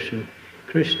devotion,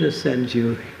 Krishna sends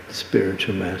you the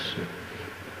spiritual master.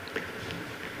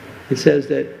 It says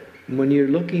that when you're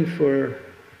looking for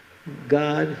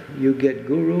God, you get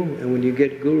Guru, and when you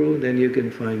get Guru, then you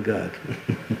can find God.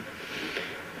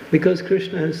 Because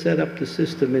Krishna has set up the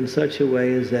system in such a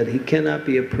way as that he cannot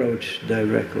be approached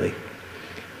directly.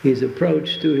 He's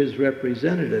approached through his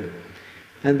representative,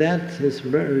 and that his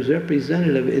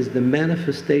representative is the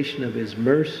manifestation of his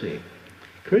mercy.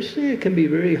 Krishna can be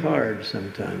very hard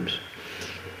sometimes.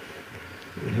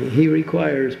 He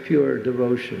requires pure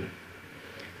devotion.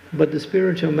 But the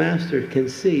spiritual master can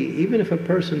see, even if a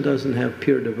person doesn't have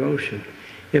pure devotion,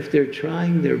 if they're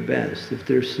trying their best, if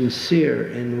they're sincere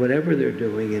in whatever they're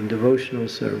doing in devotional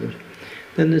service,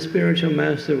 then the spiritual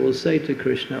master will say to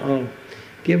Krishna, oh,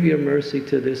 give your mercy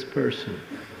to this person.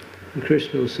 And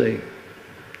Krishna will say,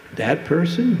 that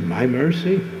person? My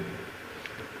mercy?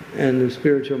 And the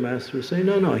spiritual master will say,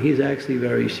 no, she's actually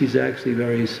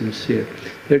very sincere.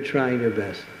 They're trying their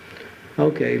best.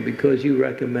 Okay, because you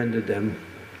recommended them.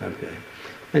 Okay.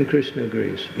 And Krishna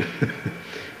agrees.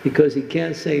 Because he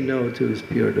can't say no to his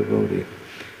pure devotee.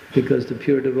 Because the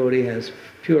pure devotee has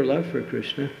pure love for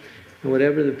Krishna. And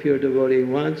whatever the pure devotee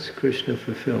wants, Krishna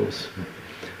fulfills.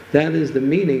 That is the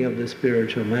meaning of the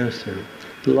spiritual master.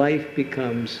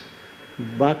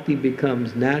 Bhakti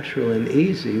becomes natural and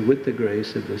easy with the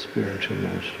grace of the spiritual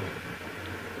master.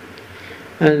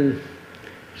 And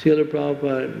Srila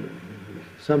Prabhupada,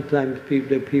 sometimes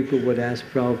people would ask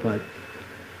Prabhupada,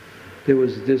 there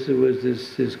was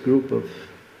this group of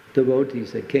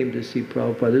devotees that came to see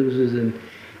Prabhupada. This was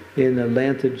in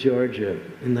Atlanta, Georgia,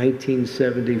 in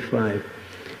 1975.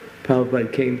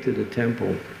 Prabhupada came to the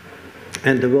temple,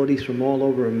 and devotees from all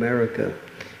over America,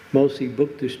 mostly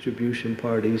book distribution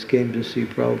parties, came to see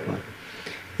Prabhupada.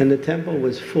 And the temple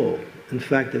was full. In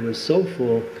fact, it was so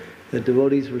full that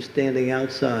devotees were standing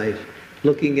outside,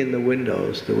 looking in the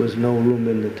windows. There was no room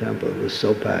in the temple. It was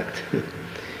so packed.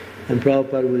 And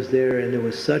Prabhupada was there, and there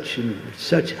was such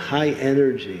high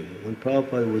energy. When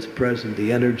Prabhupada was present,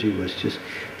 the energy was just,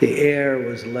 the air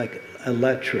was like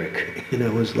electric.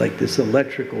 It was like this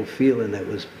electrical feeling that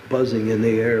was buzzing in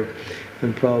the air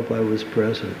when Prabhupada was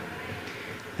present.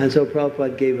 And so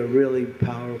Prabhupada gave a really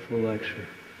powerful lecture.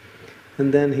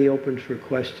 And then he opened for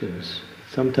questions.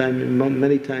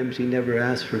 Many times he never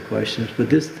asked for questions, but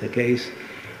this case,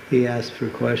 he asked for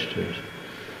questions.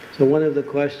 So one of the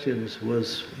questions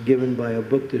was given by a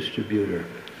book distributor.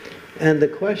 And the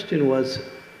question was,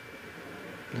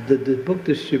 the book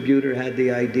distributor had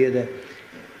the idea that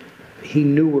he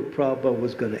knew what Prabhupada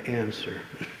was going to answer.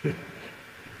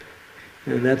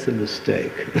 And that's a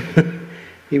mistake.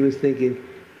 He was thinking,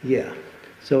 yeah.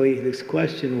 So his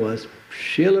question was,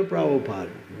 Srila Prabhupada,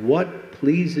 what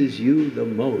pleases you the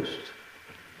most?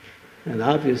 And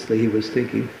obviously he was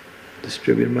thinking,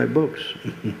 distribute my books.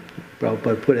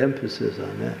 Prabhupada put emphasis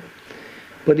on that.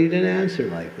 But he didn't answer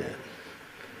like that.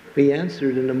 He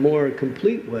answered in a more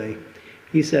complete way.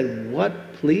 He said,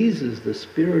 what pleases the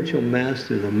spiritual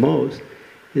master the most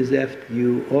is that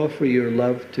you offer your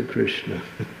love to Krishna.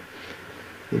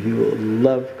 if you will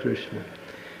love Krishna.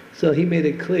 So he made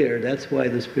it clear, that's why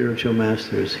the spiritual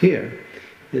master is here,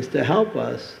 is to help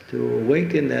us to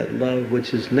awaken that love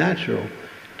which is natural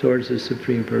towards the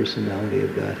Supreme Personality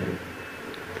of Godhead.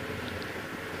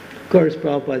 Of course,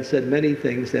 Prabhupada said many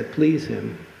things that please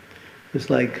him. It's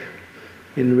like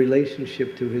in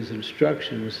relationship to his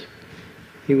instructions,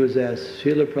 he was asked,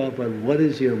 Srila Prabhupada, what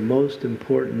is your most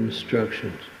important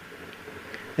instructions?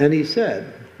 And he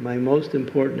said, my most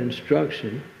important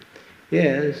instruction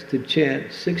is to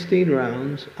chant 16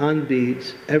 rounds on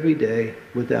beads every day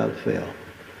without fail.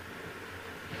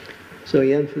 So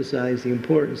he emphasized the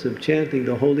importance of chanting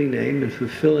the holy name and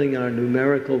fulfilling our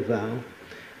numerical vow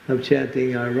of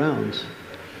chanting our rounds.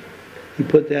 He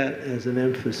put that as an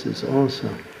emphasis also.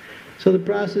 So the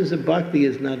process of bhakti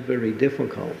is not very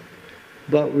difficult,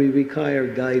 but we require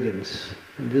guidance.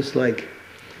 And just like,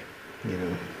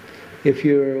 if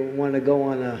you want to go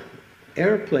on an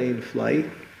airplane flight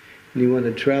and you want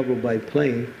to travel by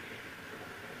plane,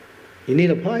 you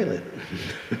need a pilot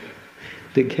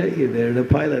to get you there. The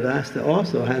pilot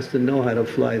also has to know how to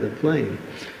fly the plane.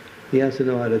 He has to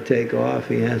know how to take off,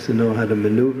 he has to know how to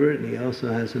maneuver it, and he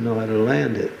also has to know how to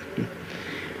land it.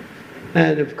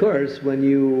 And of course, when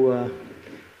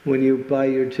you buy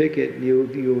your ticket,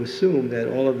 you assume that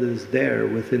all of this is there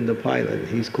within the pilot.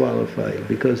 He's qualified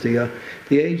because the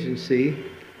agency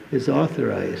is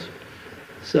authorized.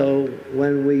 So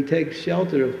when we take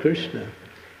shelter of Krishna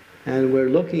and we're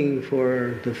looking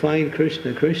to find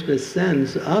Krishna, Krishna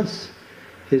sends us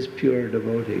his pure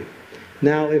devotee.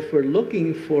 Now, if we're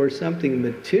looking for something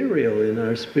material in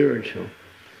our spiritual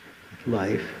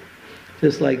life,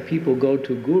 just like people go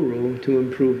to Guru to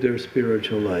improve their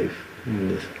spiritual life.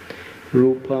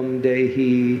 Rupam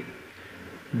Dehi,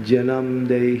 Janam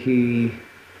Dehi,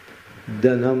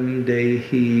 Dhanam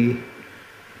Dehi,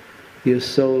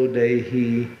 Yaso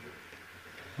Dehi,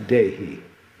 Dehi.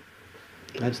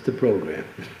 That's the program.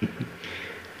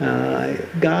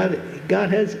 God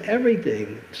has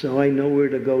everything, so I know where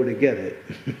to go to get it.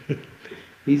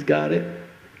 He's got it.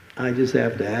 I just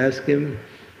have to ask him.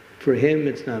 For him,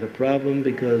 it's not a problem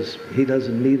because he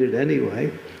doesn't need it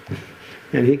anyway,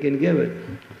 and he can give it.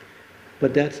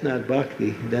 But that's not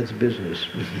bhakti, that's business.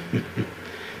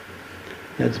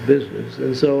 That's business.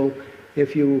 And so,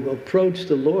 if you approach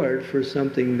the Lord for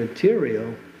something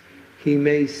material, he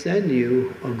may send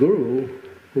you a guru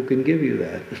who can give you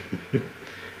that,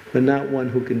 but not one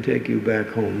who can take you back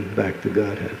home, back to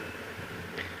Godhead.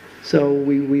 So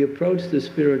we approach the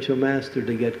spiritual master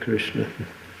to get Krishna.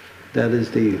 That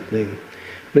is the thing.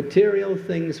 Material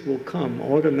things will come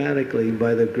automatically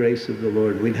by the grace of the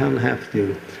Lord. We don't have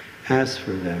to ask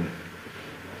for them.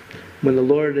 When the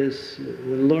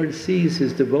Lord sees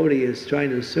his devotee is trying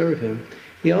to serve him,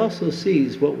 he also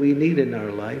sees what we need in our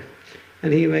life,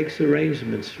 and he makes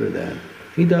arrangements for that.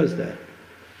 He does that.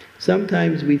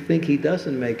 Sometimes we think he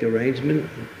doesn't make arrangement,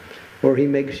 or he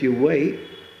makes you wait,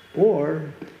 or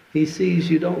he sees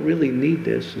you don't really need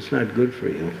this, it's not good for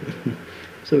you.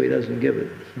 So he doesn't give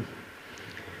it.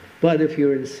 But if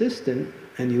you're insistent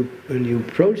and you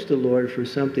approach the Lord for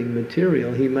something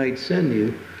material, he might send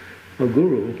you a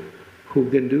guru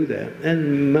who can do that.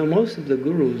 And most of the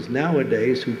gurus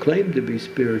nowadays who claim to be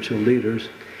spiritual leaders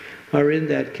are in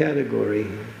that category.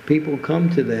 People come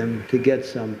to them to get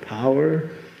some power,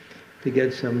 to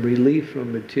get some relief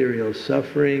from material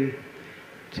suffering,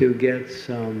 to get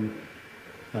some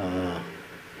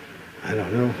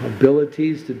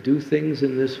abilities to do things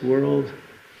in this world.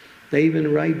 They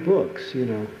even write books,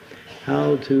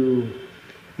 how to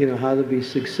be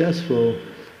successful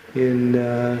in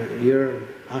your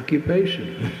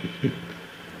occupation.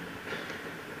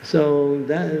 So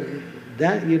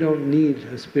that you don't need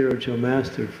a spiritual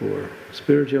master for.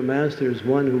 Spiritual master is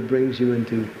one who brings you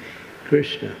into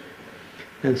Krishna.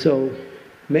 And so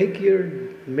make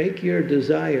your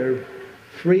desire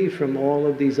free from all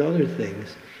of these other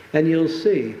things, and you'll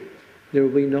see there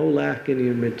will be no lack in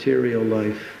your material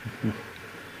life.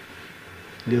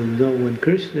 You'll know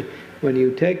when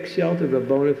you take shelter of a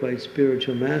bona fide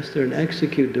spiritual master and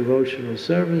execute devotional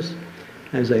service,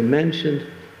 as I mentioned,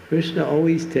 Krishna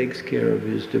always takes care of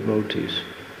his devotees.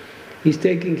 He's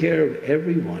taking care of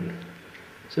everyone.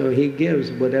 So he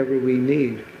gives whatever we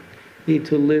need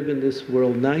to live in this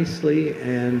world nicely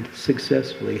and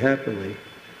successfully, happily.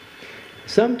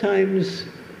 Sometimes,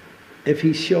 if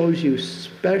he shows you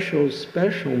special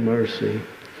mercy,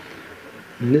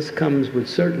 and this comes with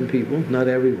certain people, not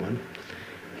everyone,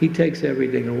 he takes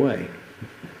everything away.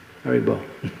 Haribol.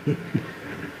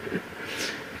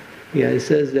 Yeah, it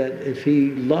says that if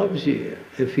he loves you,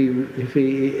 if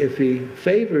he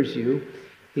favors you,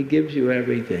 He gives you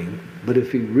everything. But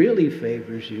if he really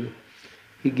favors you,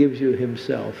 he gives you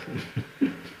himself.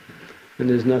 And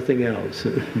there's nothing else.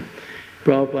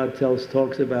 Prabhupada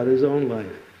talks about his own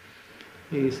life.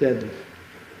 He said,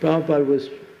 Prabhupada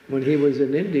when he was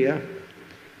in India,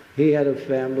 he had a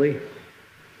family,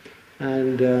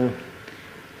 and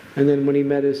then when he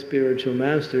met his spiritual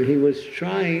master, he was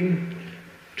trying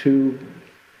to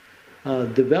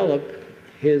develop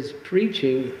his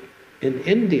preaching in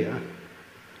India,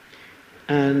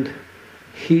 and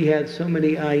he had so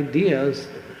many ideas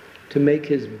to make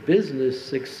his business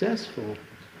successful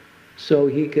so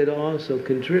he could also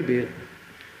contribute.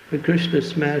 But Krishna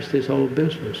smashed his whole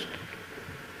business,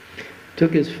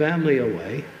 took his family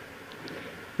away,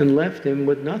 and left him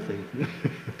with nothing.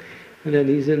 And then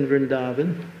he's in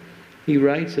Vrindavan. He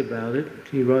writes about it.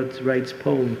 He writes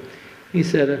poem. He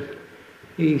said,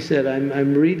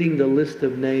 I'm reading the list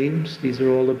of names. These are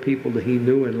all the people that he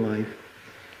knew in life,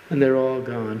 and they're all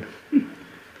gone.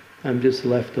 I'm just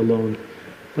left alone.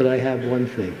 But I have one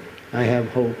thing. I have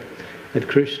hope that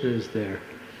Krishna is there.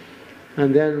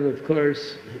 And then, of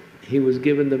course, he was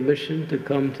given the mission to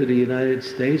come to the United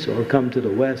States, or come to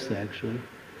the West, actually,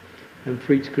 and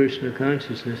preach Krishna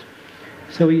consciousness.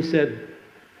 So he said,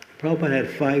 Prabhupada had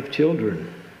 5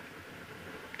 children,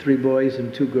 3 boys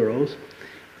and 2 girls.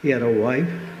 He had a wife.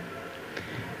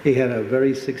 He had a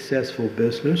very successful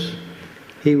business.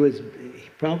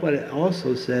 Prabhupada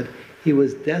also said he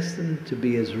was destined to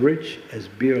be as rich as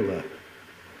Birla.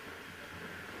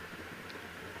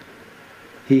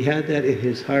 He had that in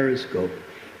his horoscope.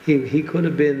 He could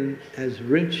have been as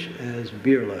rich as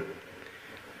Birla.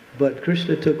 But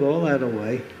Krishna took all that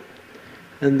away.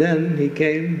 And then he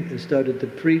came and started to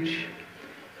preach.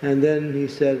 And then he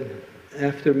said,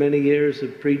 after many years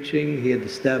of preaching, he had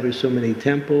established so many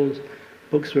temples,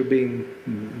 books were being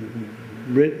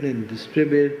written and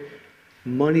distributed,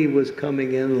 money was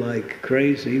coming in like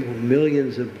crazy,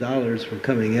 millions of dollars were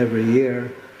coming every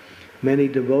year, many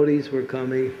devotees were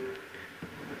coming.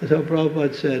 And so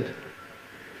Prabhupada said,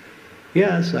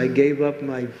 yes, I gave up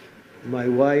my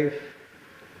wife,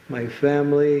 my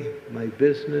family, my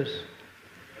business,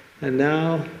 and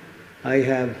now I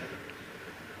have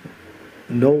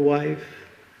no wife,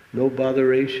 no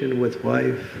botheration with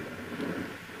wife.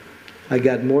 I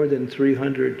got more than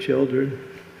 300 children.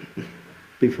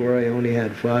 Before I only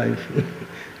had 5,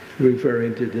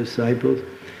 referring to disciples.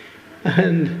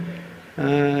 And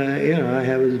I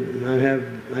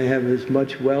have as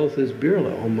much wealth as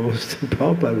Birla almost.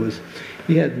 Prabhupada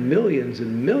he had millions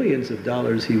and millions of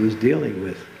dollars he was dealing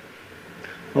with,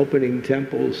 opening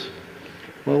temples.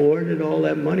 Well, where did all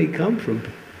that money come from?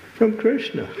 From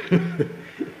Krishna.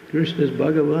 Krishna's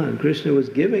Bhagavan. Krishna was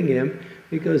giving him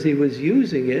because he was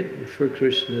using it for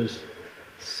Krishna's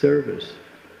service.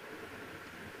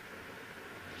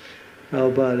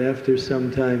 Prabhupada, after some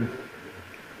time,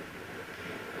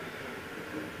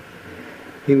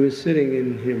 he was sitting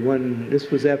in this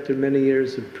was after many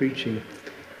years of preaching,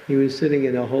 he was sitting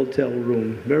in a hotel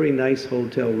room, very nice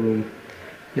hotel room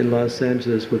in Los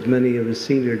Angeles with many of his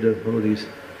senior devotees.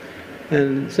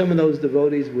 And some of those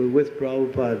devotees were with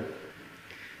Prabhupada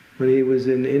when he was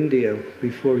in India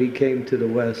before he came to the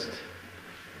West.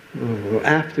 Or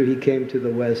after he came to the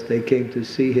West, they came to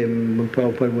see him when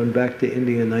Prabhupada went back to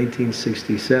India in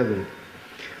 1967.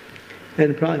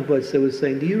 And Prabhupada was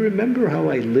saying, do you remember how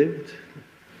I lived?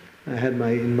 I had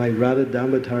in my Radha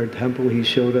Damodar temple, he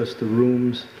showed us the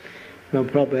rooms. Well,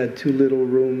 Prabhupada had 2 little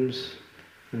rooms,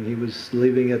 and he was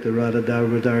living at the Radha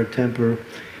Damodar temple.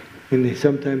 And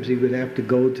sometimes he would have to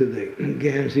go to the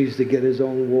Ganges to get his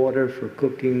own water for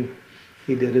cooking.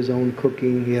 He did his own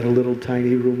cooking. He had a little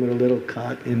tiny room with a little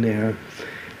cot in there.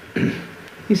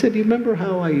 He said, do you remember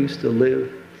how I used to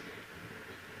live?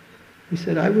 He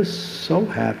said, I was so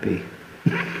happy.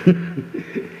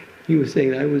 He was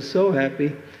saying, I was so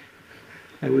happy.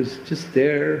 I was just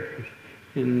there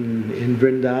in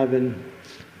Vrindavan.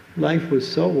 Life was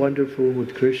so wonderful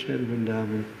with Krishna in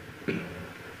Vrindavan.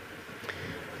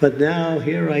 But now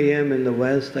here I am in the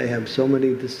West. I have so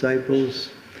many disciples,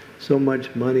 so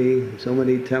much money, so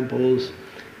many temples,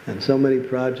 and so many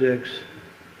projects.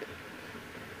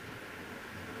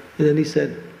 And then he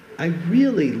said, I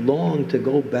really long to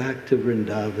go back to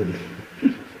Vrindavan.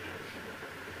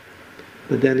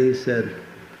 But then he said,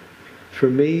 for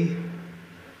me,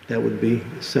 that would be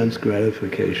sense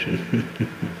gratification.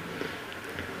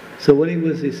 So what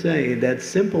was he saying? That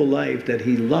simple life that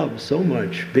he loved so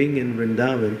much, being in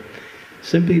Vrindavan,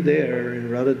 simply there in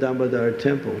Radha Damodar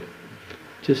temple,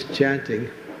 just chanting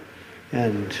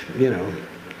and,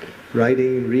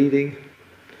 writing, reading,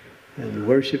 and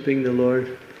worshipping the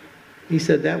Lord. he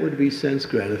said that would be sense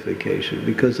gratification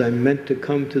because I'm meant to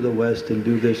come to the West and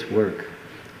do this work.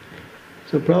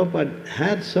 So Prabhupada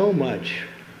had so much,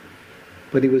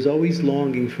 but he was always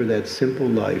longing for that simple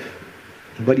life.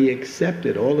 But he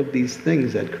accepted all of these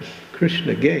things that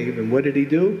Krishna gave, and what did he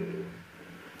do?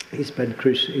 He spread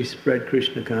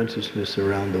Krishna consciousness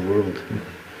around the world.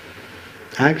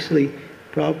 Actually,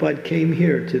 Prabhupada came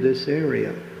here to this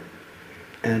area,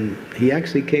 and he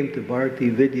actually came to Bharati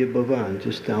Vidya Bhavan,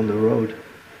 just down the road.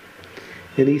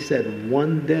 And he said,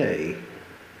 one day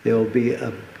there will be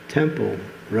a temple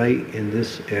right in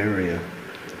this area.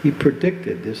 He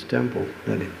predicted this temple,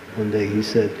 that one day he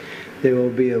said, there will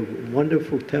be a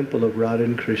wonderful temple of Radha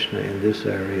and Krishna in this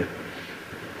area,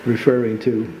 referring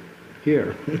to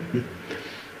here.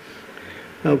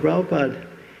 Now Prabhupada,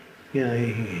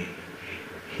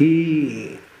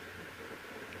 he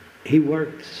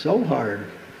worked so hard,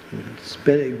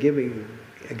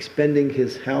 expending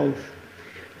his health,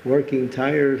 working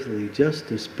tirelessly just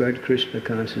to spread Krishna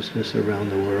consciousness around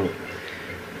the world.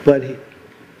 But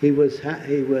he knew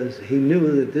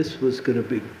that this was going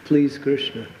to please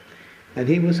Krishna. And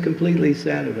he was completely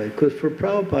satisfied, because for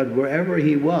Prabhupada, wherever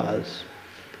he was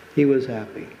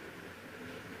happy.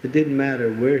 It didn't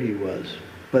matter where he was.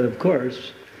 But of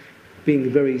course, being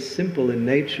very simple in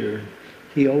nature,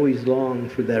 he always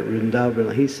longed for that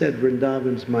Vrindavan. He said,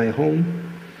 Vrindavan's my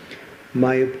home,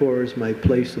 Mayapur is my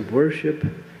place of worship,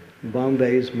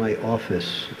 Bombay is my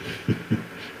office.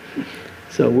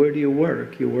 So where do you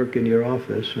work? You work in your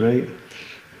office, right?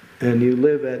 And you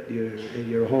live at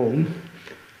your home,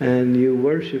 and you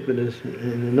worship in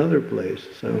another place.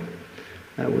 So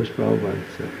that was Prabhupada.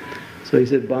 So he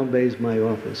said, Bombay is my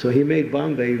office. So he made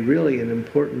Bombay really an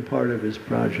important part of his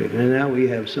project. And now we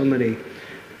have so many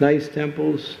nice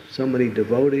temples, so many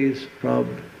devotees,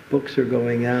 books are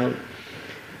going out.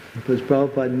 Because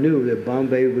Prabhupada knew that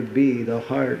Bombay would be the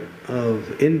heart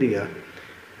of India.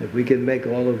 If we can make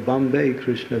all of Bombay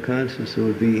Krishna conscious, it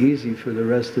would be easy for the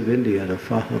rest of India to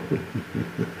follow.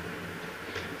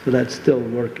 So that's still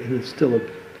work, and it's still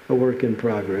a work in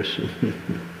progress.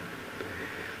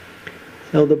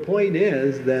 Now the point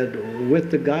is that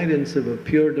with the guidance of a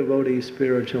pure devotee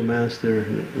spiritual master,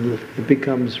 it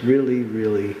becomes really,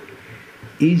 really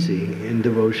easy in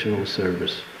devotional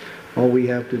service. All we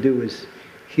have to do is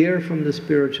hear from the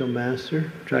spiritual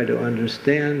master, try to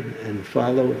understand and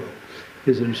follow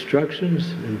his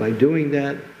instructions, and by doing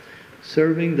that,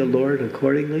 serving the Lord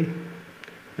accordingly,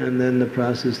 and then the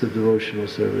process of devotional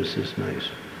service is nice.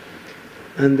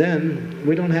 And then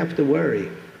we don't have to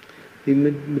worry. The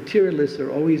materialists are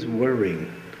always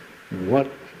worrying. What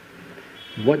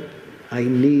I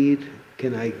need,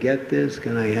 can I get this,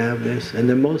 can I have this? And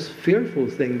the most fearful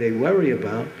thing they worry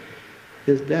about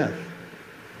is death.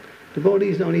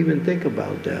 Devotees don't even think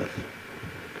about death.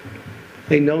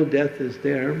 They know death is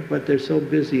there, but they're so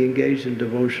busy engaged in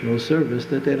devotional service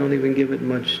that they don't even give it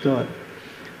much thought.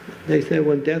 They say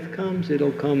when death comes,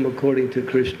 it'll come according to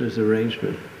Krishna's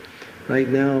arrangement. Right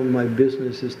now, my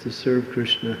business is to serve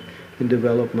Krishna and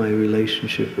develop my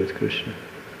relationship with Krishna.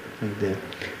 Like that.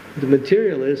 The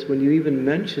materialists, when you even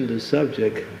mention the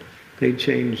subject, they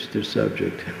change their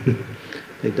subject.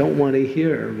 They don't want to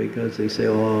hear because they say,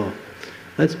 oh,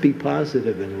 let's be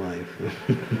positive in life.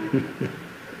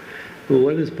 Well,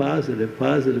 what is positive?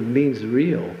 Positive means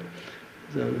real.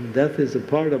 So death is a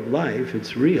part of life,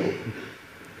 it's real.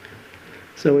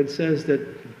 So it says that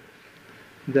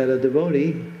a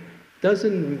devotee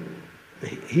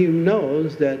he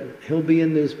knows that he'll be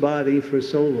in this body for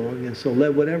so long, and so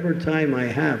let whatever time I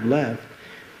have left,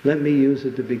 let me use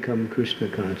it to become Krishna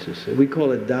conscious. We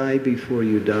call it die before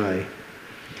you die.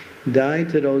 Die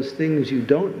to those things you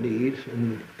don't need,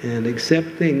 and accept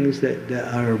things that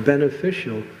are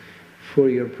beneficial for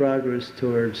your progress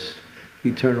towards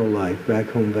eternal life, back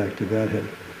home, back to Godhead.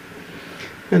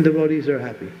 And devotees are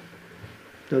happy.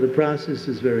 So the process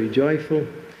is very joyful,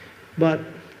 but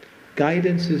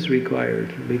guidance is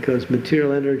required because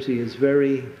material energy is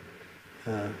very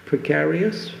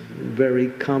precarious, very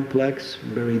complex,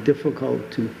 very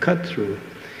difficult to cut through.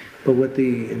 But with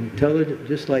the intelligent,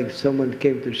 just like someone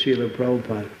came to Srila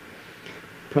Prabhupada,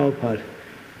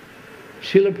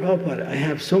 Srila Prabhupada, I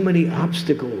have so many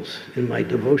obstacles in my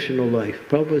devotional life.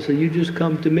 Prabhupada said, you just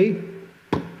come to me,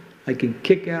 I can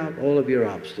kick out all of your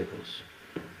obstacles.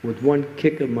 With one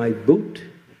kick of my boot,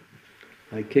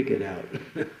 I kick it out.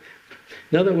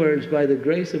 In other words, by the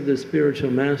grace of the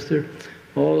spiritual master,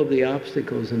 all of the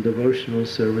obstacles in devotional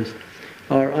service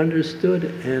are understood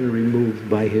and removed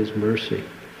by his mercy,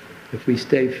 if we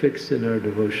stay fixed in our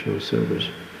devotional service.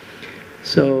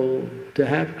 So, to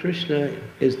have Krishna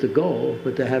is the goal,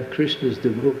 but to have Krishna's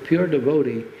pure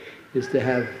devotee is to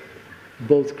have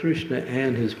both Krishna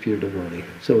and his pure devotee.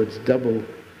 So it's double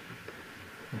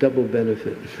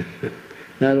benefit.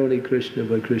 Not only Krishna,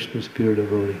 but Krishna's pure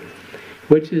devotee.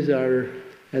 Which is our,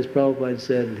 as Prabhupada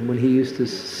said, when he used to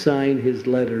sign his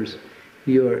letters,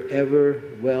 your ever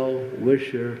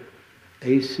well-wisher,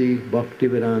 A.C.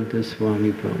 Bhaktivedanta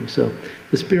Swami Prabhu. So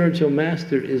the spiritual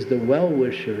master is the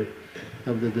well-wisher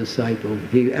of the disciple.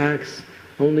 He acts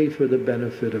only for the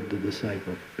benefit of the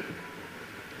disciple.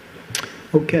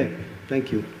 Okay,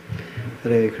 thank you.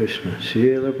 Hare Krishna.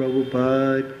 Srila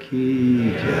Prabhupada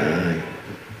ki jai.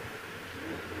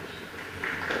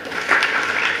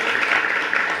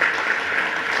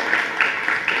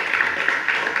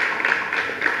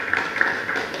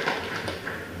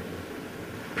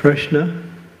 Prashna?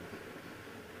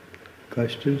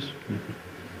 Questions?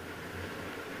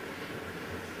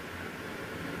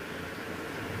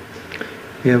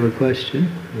 You have a question?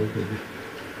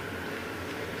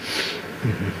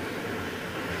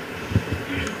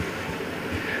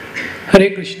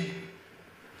 Hare Krishna.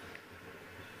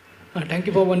 Thank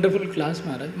you for a wonderful class,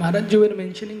 Maharaj. Maharaj, you were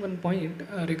mentioning one point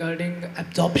regarding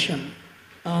absorption.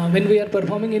 When we are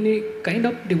performing any kind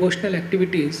of devotional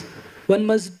activities, one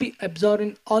must be absorbed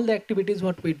in all the activities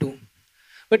what we do.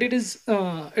 But it is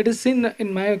seen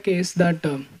in my case that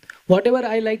whatever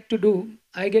I like to do,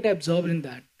 I get absorbed in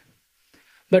that.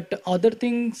 But other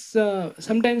things,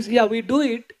 sometimes, yeah, we do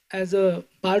it as a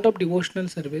part of devotional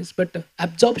service, but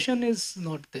absorption is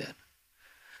not there.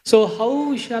 So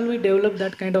how shall we develop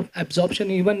that kind of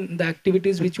absorption, even the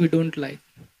activities which we don't like?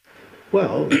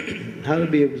 Well, how to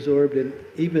be absorbed in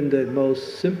even the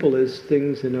most simplest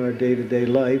things in our day-to-day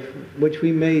life, which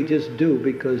we may just do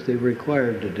because they're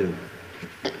required to do.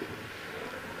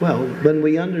 Well, when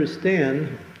we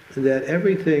understand that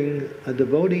everything a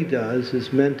devotee does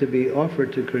is meant to be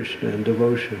offered to Krishna in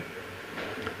devotion.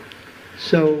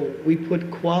 So we put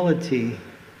quality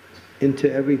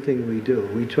into everything we do.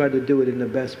 We try to do it in the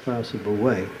best possible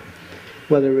way.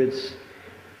 Whether it's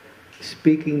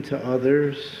speaking to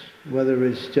others, whether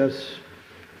it's just,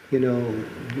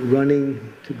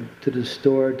 running to the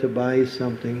store to buy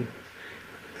something.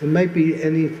 It might be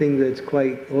anything that's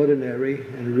quite ordinary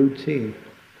and routine.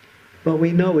 But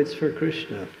we know it's for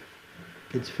Krishna.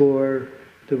 It's for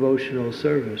devotional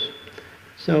service.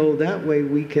 So that way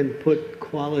we can put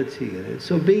quality in it.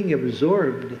 So being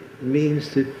absorbed means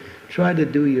to try to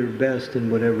do your best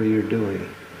in whatever you're doing.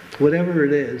 Whatever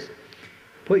it is,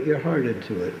 put your heart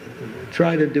into it.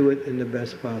 Try to do it in the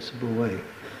best possible way.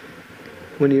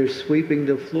 When you're sweeping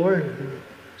the floor,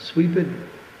 sweep it,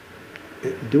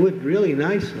 do it really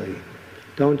nicely.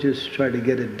 Don't just try to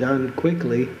get it done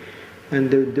quickly and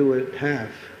do it half.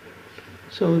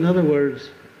 So in other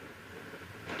words,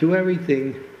 do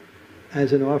everything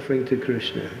as an offering to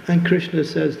Krishna. And Krishna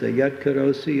says that yat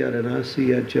karosi yat anasi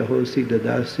yat jahosi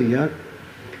dadasi yat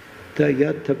ta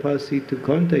yat tapasi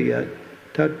tukonta yat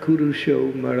tat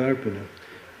kurusho mararpana.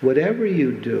 Whatever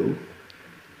you do,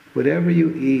 whatever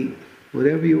you eat,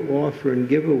 whatever you offer and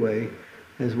give away,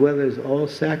 as well as all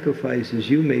sacrifices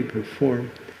you may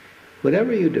perform,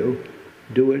 whatever you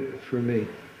do it for me.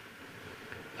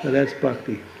 So that's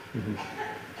bhakti.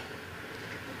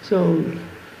 So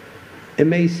it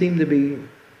may seem to be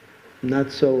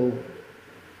not so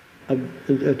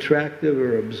attractive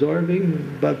or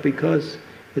absorbing, but because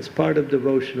it's part of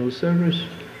devotional service,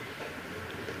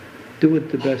 do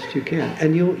it the best you can.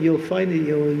 And you'll find that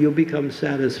you'll become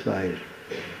satisfied.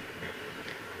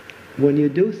 When you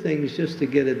do things just to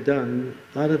get it done,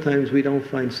 a lot of times we don't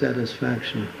find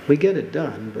satisfaction. We get it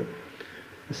done, but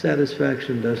the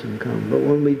satisfaction doesn't come. But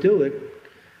when we do it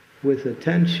with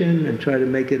attention and try to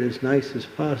make it as nice as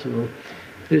possible,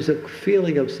 there's a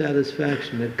feeling of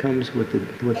satisfaction that comes with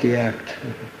the act.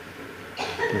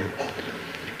 Yeah.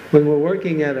 When we're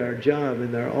working at our job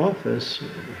in our office,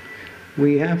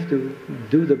 we have to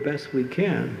do the best we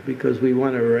can because we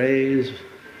want to raise,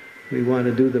 we want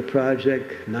to do the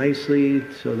project nicely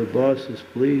so the boss is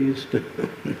pleased.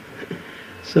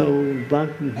 So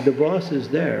the boss is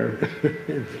there.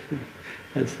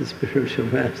 That's the spiritual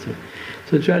master.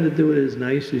 So try to do it as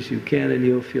nice as you can and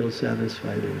you'll feel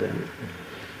satisfied in that.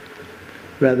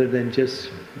 Rather than just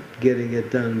getting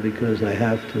it done because I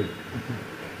have to.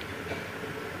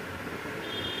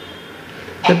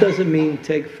 That doesn't mean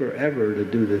take forever to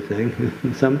do the thing.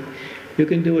 You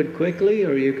can do it quickly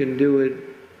or you can do it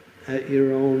at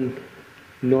your own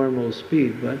normal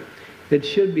speed, but it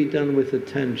should be done with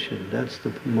attention. That's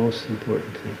the most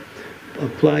important thing.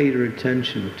 Apply your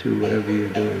attention to whatever you're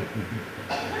doing.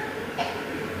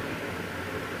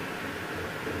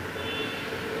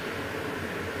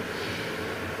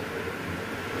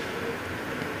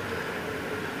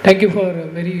 Thank you for a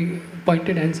very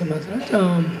pointed answer, Maharaj.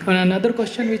 And another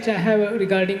question which I have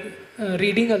regarding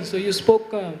reading also. You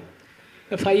spoke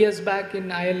 5 years back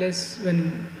in ILS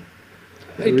when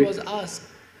it was asked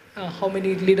how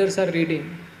many leaders are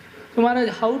reading. So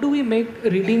Maharaj, how do we make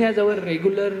reading as our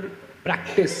regular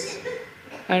practice?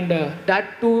 And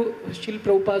that too, Srila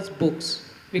Prabhupada's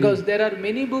books. Because there are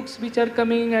many books which are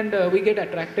coming and we get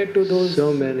attracted to those.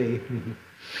 So many.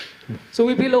 So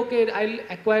we feel, okay, I'll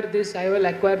acquire this, I will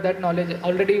acquire that knowledge.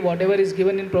 Already whatever is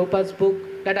given in Prabhupada's book,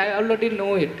 that I already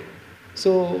know it.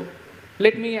 So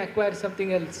let me acquire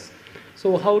something else.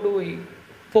 So how do we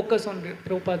focus on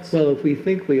Prabhupada's? Well, if we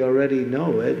think we already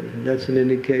know it, that's an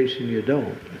indication you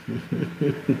don't.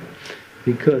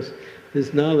 Because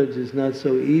this knowledge is not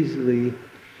so easily,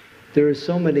 there are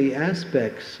so many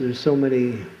aspects, there's so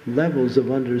many levels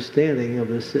of understanding of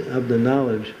the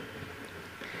knowledge.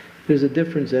 There's a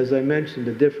difference, as I mentioned,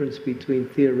 a difference between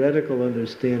theoretical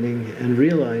understanding and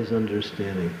realized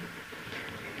understanding.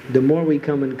 The more we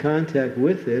come in contact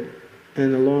with it,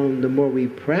 and the more we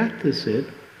practice it,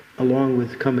 along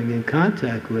with coming in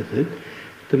contact with it,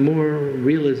 the more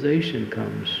realization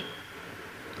comes.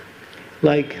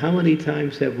 Like, how many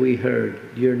times have we heard,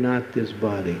 "You're not this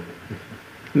body"?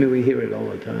 I mean, we hear it all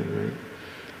the time,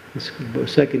 right?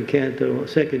 Second canto,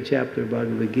 second chapter of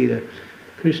Bhagavad Gita,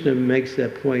 Krishna makes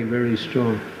that point very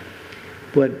strong.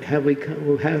 But have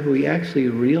we actually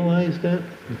realized that?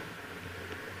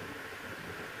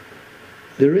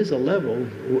 There is a level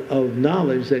of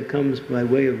knowledge that comes by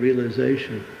way of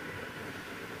realization.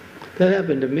 That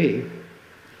happened to me.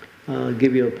 I'll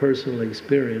give you a personal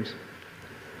experience.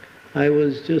 I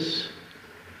was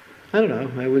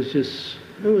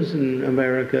in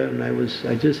America, and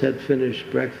I just had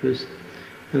finished breakfast,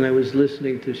 and I was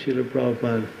listening to Srila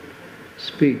Prabhupada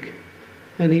speak,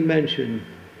 and he mentioned,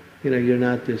 "You're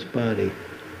not this body,"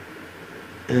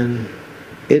 and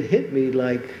it hit me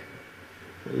like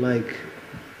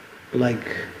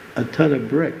a ton of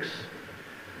bricks.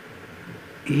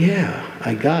 Yeah,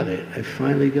 I got it. I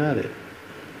finally got it.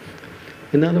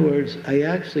 In other words, I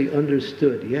actually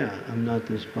understood, yeah, I'm not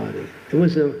this body. It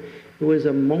was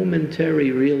a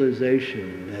momentary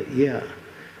realization that, yeah,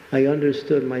 I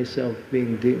understood myself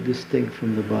being distinct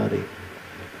from the body.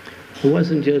 It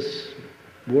wasn't just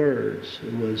words,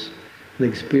 it was an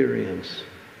experience.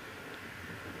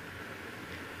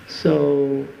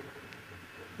 So,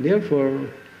 therefore,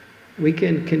 we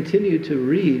can continue to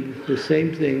read the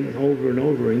same thing over and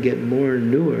over and get more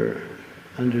and newer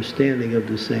understanding of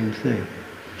the same thing.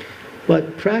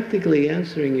 But practically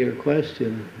answering your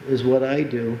question is what I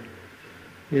do,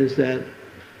 is that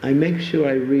I make sure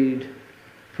I read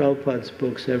Prabhupada's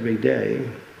books every day,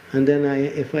 and then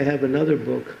if I have another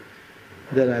book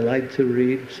that I like to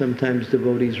read, sometimes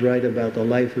devotees write about the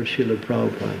life of Srila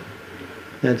Prabhupada.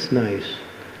 That's nice.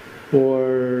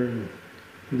 Or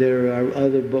there are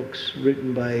other books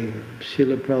written by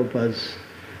Srila Prabhupada's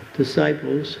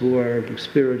disciples who are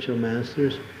spiritual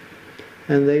masters,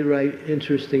 and they write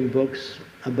interesting books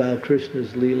about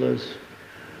Krishna's Leelas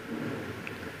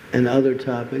and other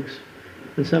topics.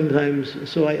 And sometimes,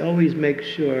 so I always make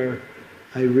sure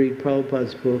I read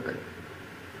Prabhupada's book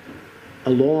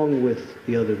along with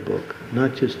the other book,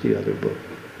 not just the other book.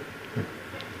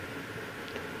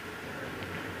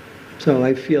 So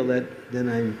I feel that then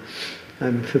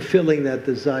I'm fulfilling that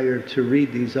desire to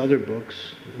read these other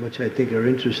books, which I think are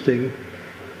interesting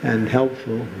and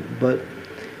helpful, but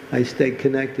I stay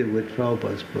connected with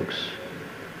Prabhupada's books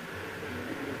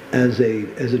as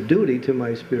a duty to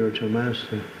my spiritual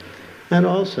master, and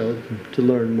also to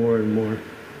learn more and more.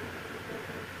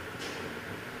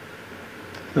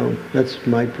 So that's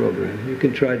my program. You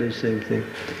can try the same thing.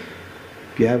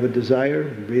 If you have a desire,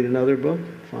 read another book,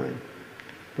 fine.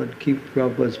 But keep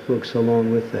Prabhupada's books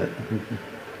along with that.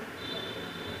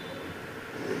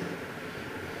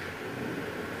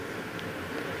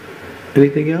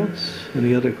 Anything else?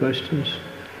 Any other questions?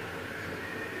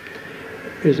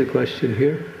 Here's a question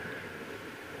here.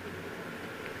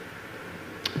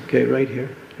 Okay, right here.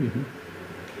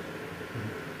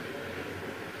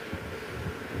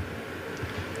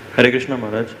 Hare Krishna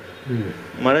Maharaj.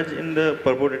 Maharaj, in the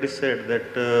purport it is said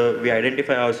that we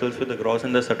identify ourselves with the gross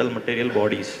and the subtle material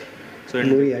bodies. So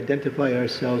we identify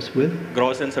ourselves with?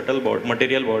 Gross and subtle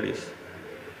material bodies.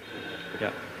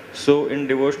 Yeah. So in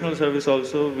devotional service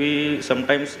also we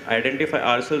sometimes identify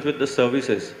ourselves with the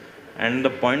services, and the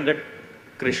point that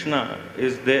Krishna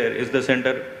is there, is the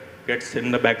center, gets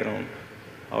in the background.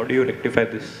 How do you rectify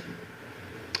this?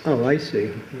 Oh, I see.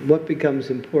 What becomes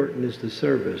important is the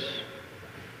service.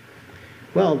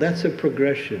 Well, that's a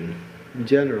progression,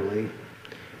 generally.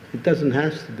 It doesn't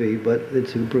have to be, but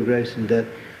it's a progression that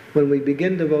when we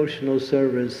begin devotional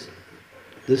service,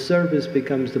 the service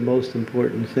becomes the most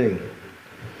important thing.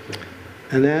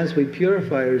 And as we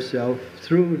purify ourselves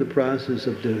through the process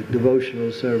of the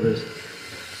devotional service,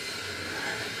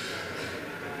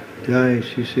 Jai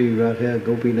Shri Shri Radha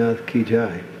Gopinath Ki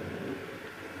Jai.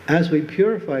 As we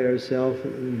purify ourselves,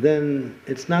 then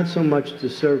it's not so much the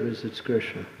service, it's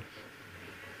Krishna.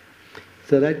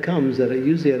 So that comes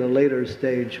usually at a later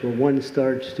stage where one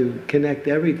starts to connect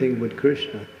everything with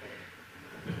Krishna.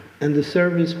 And the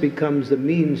service becomes the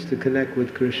means to connect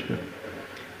with Krishna.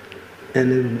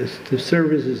 And then the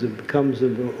service becomes a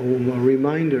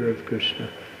reminder of Krishna.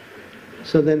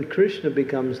 So then Krishna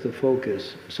becomes the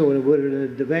focus. So with an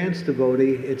advanced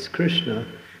devotee, it's Krishna.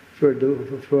 For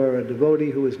a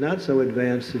devotee who is not so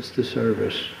advanced, it's the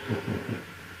service.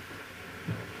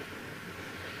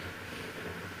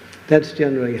 That's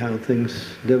generally how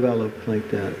things develop like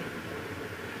that.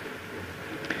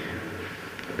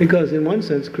 Because in one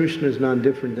sense, Krishna is not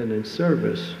different than in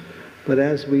service. But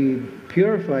as we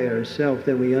purify ourselves,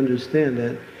 then we understand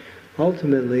that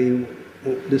ultimately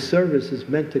the service is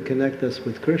meant to connect us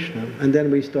with Krishna. And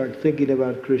then we start thinking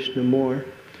about Krishna more.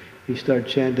 We start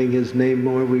chanting His name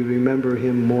more. We remember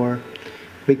Him more.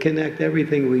 We connect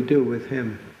everything we do with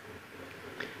Him.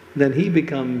 Then He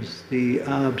becomes the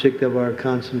object of our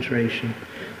concentration.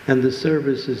 And the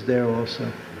service is there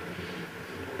also.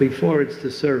 Before it's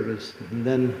the service, and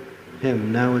then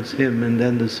Him. Now it's Him, and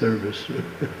then the service.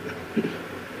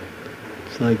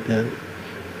 It's like that.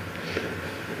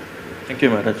 Thank you,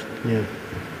 Maharaj. Yeah.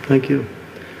 Thank you.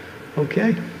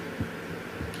 Okay.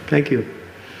 Thank you.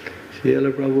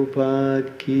 Srila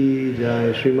Prabhupada ki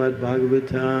jai,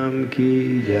 Srimad-Bhagavatam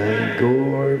ki jai,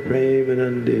 Gaur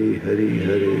Premanande Hari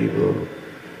Hari Bol.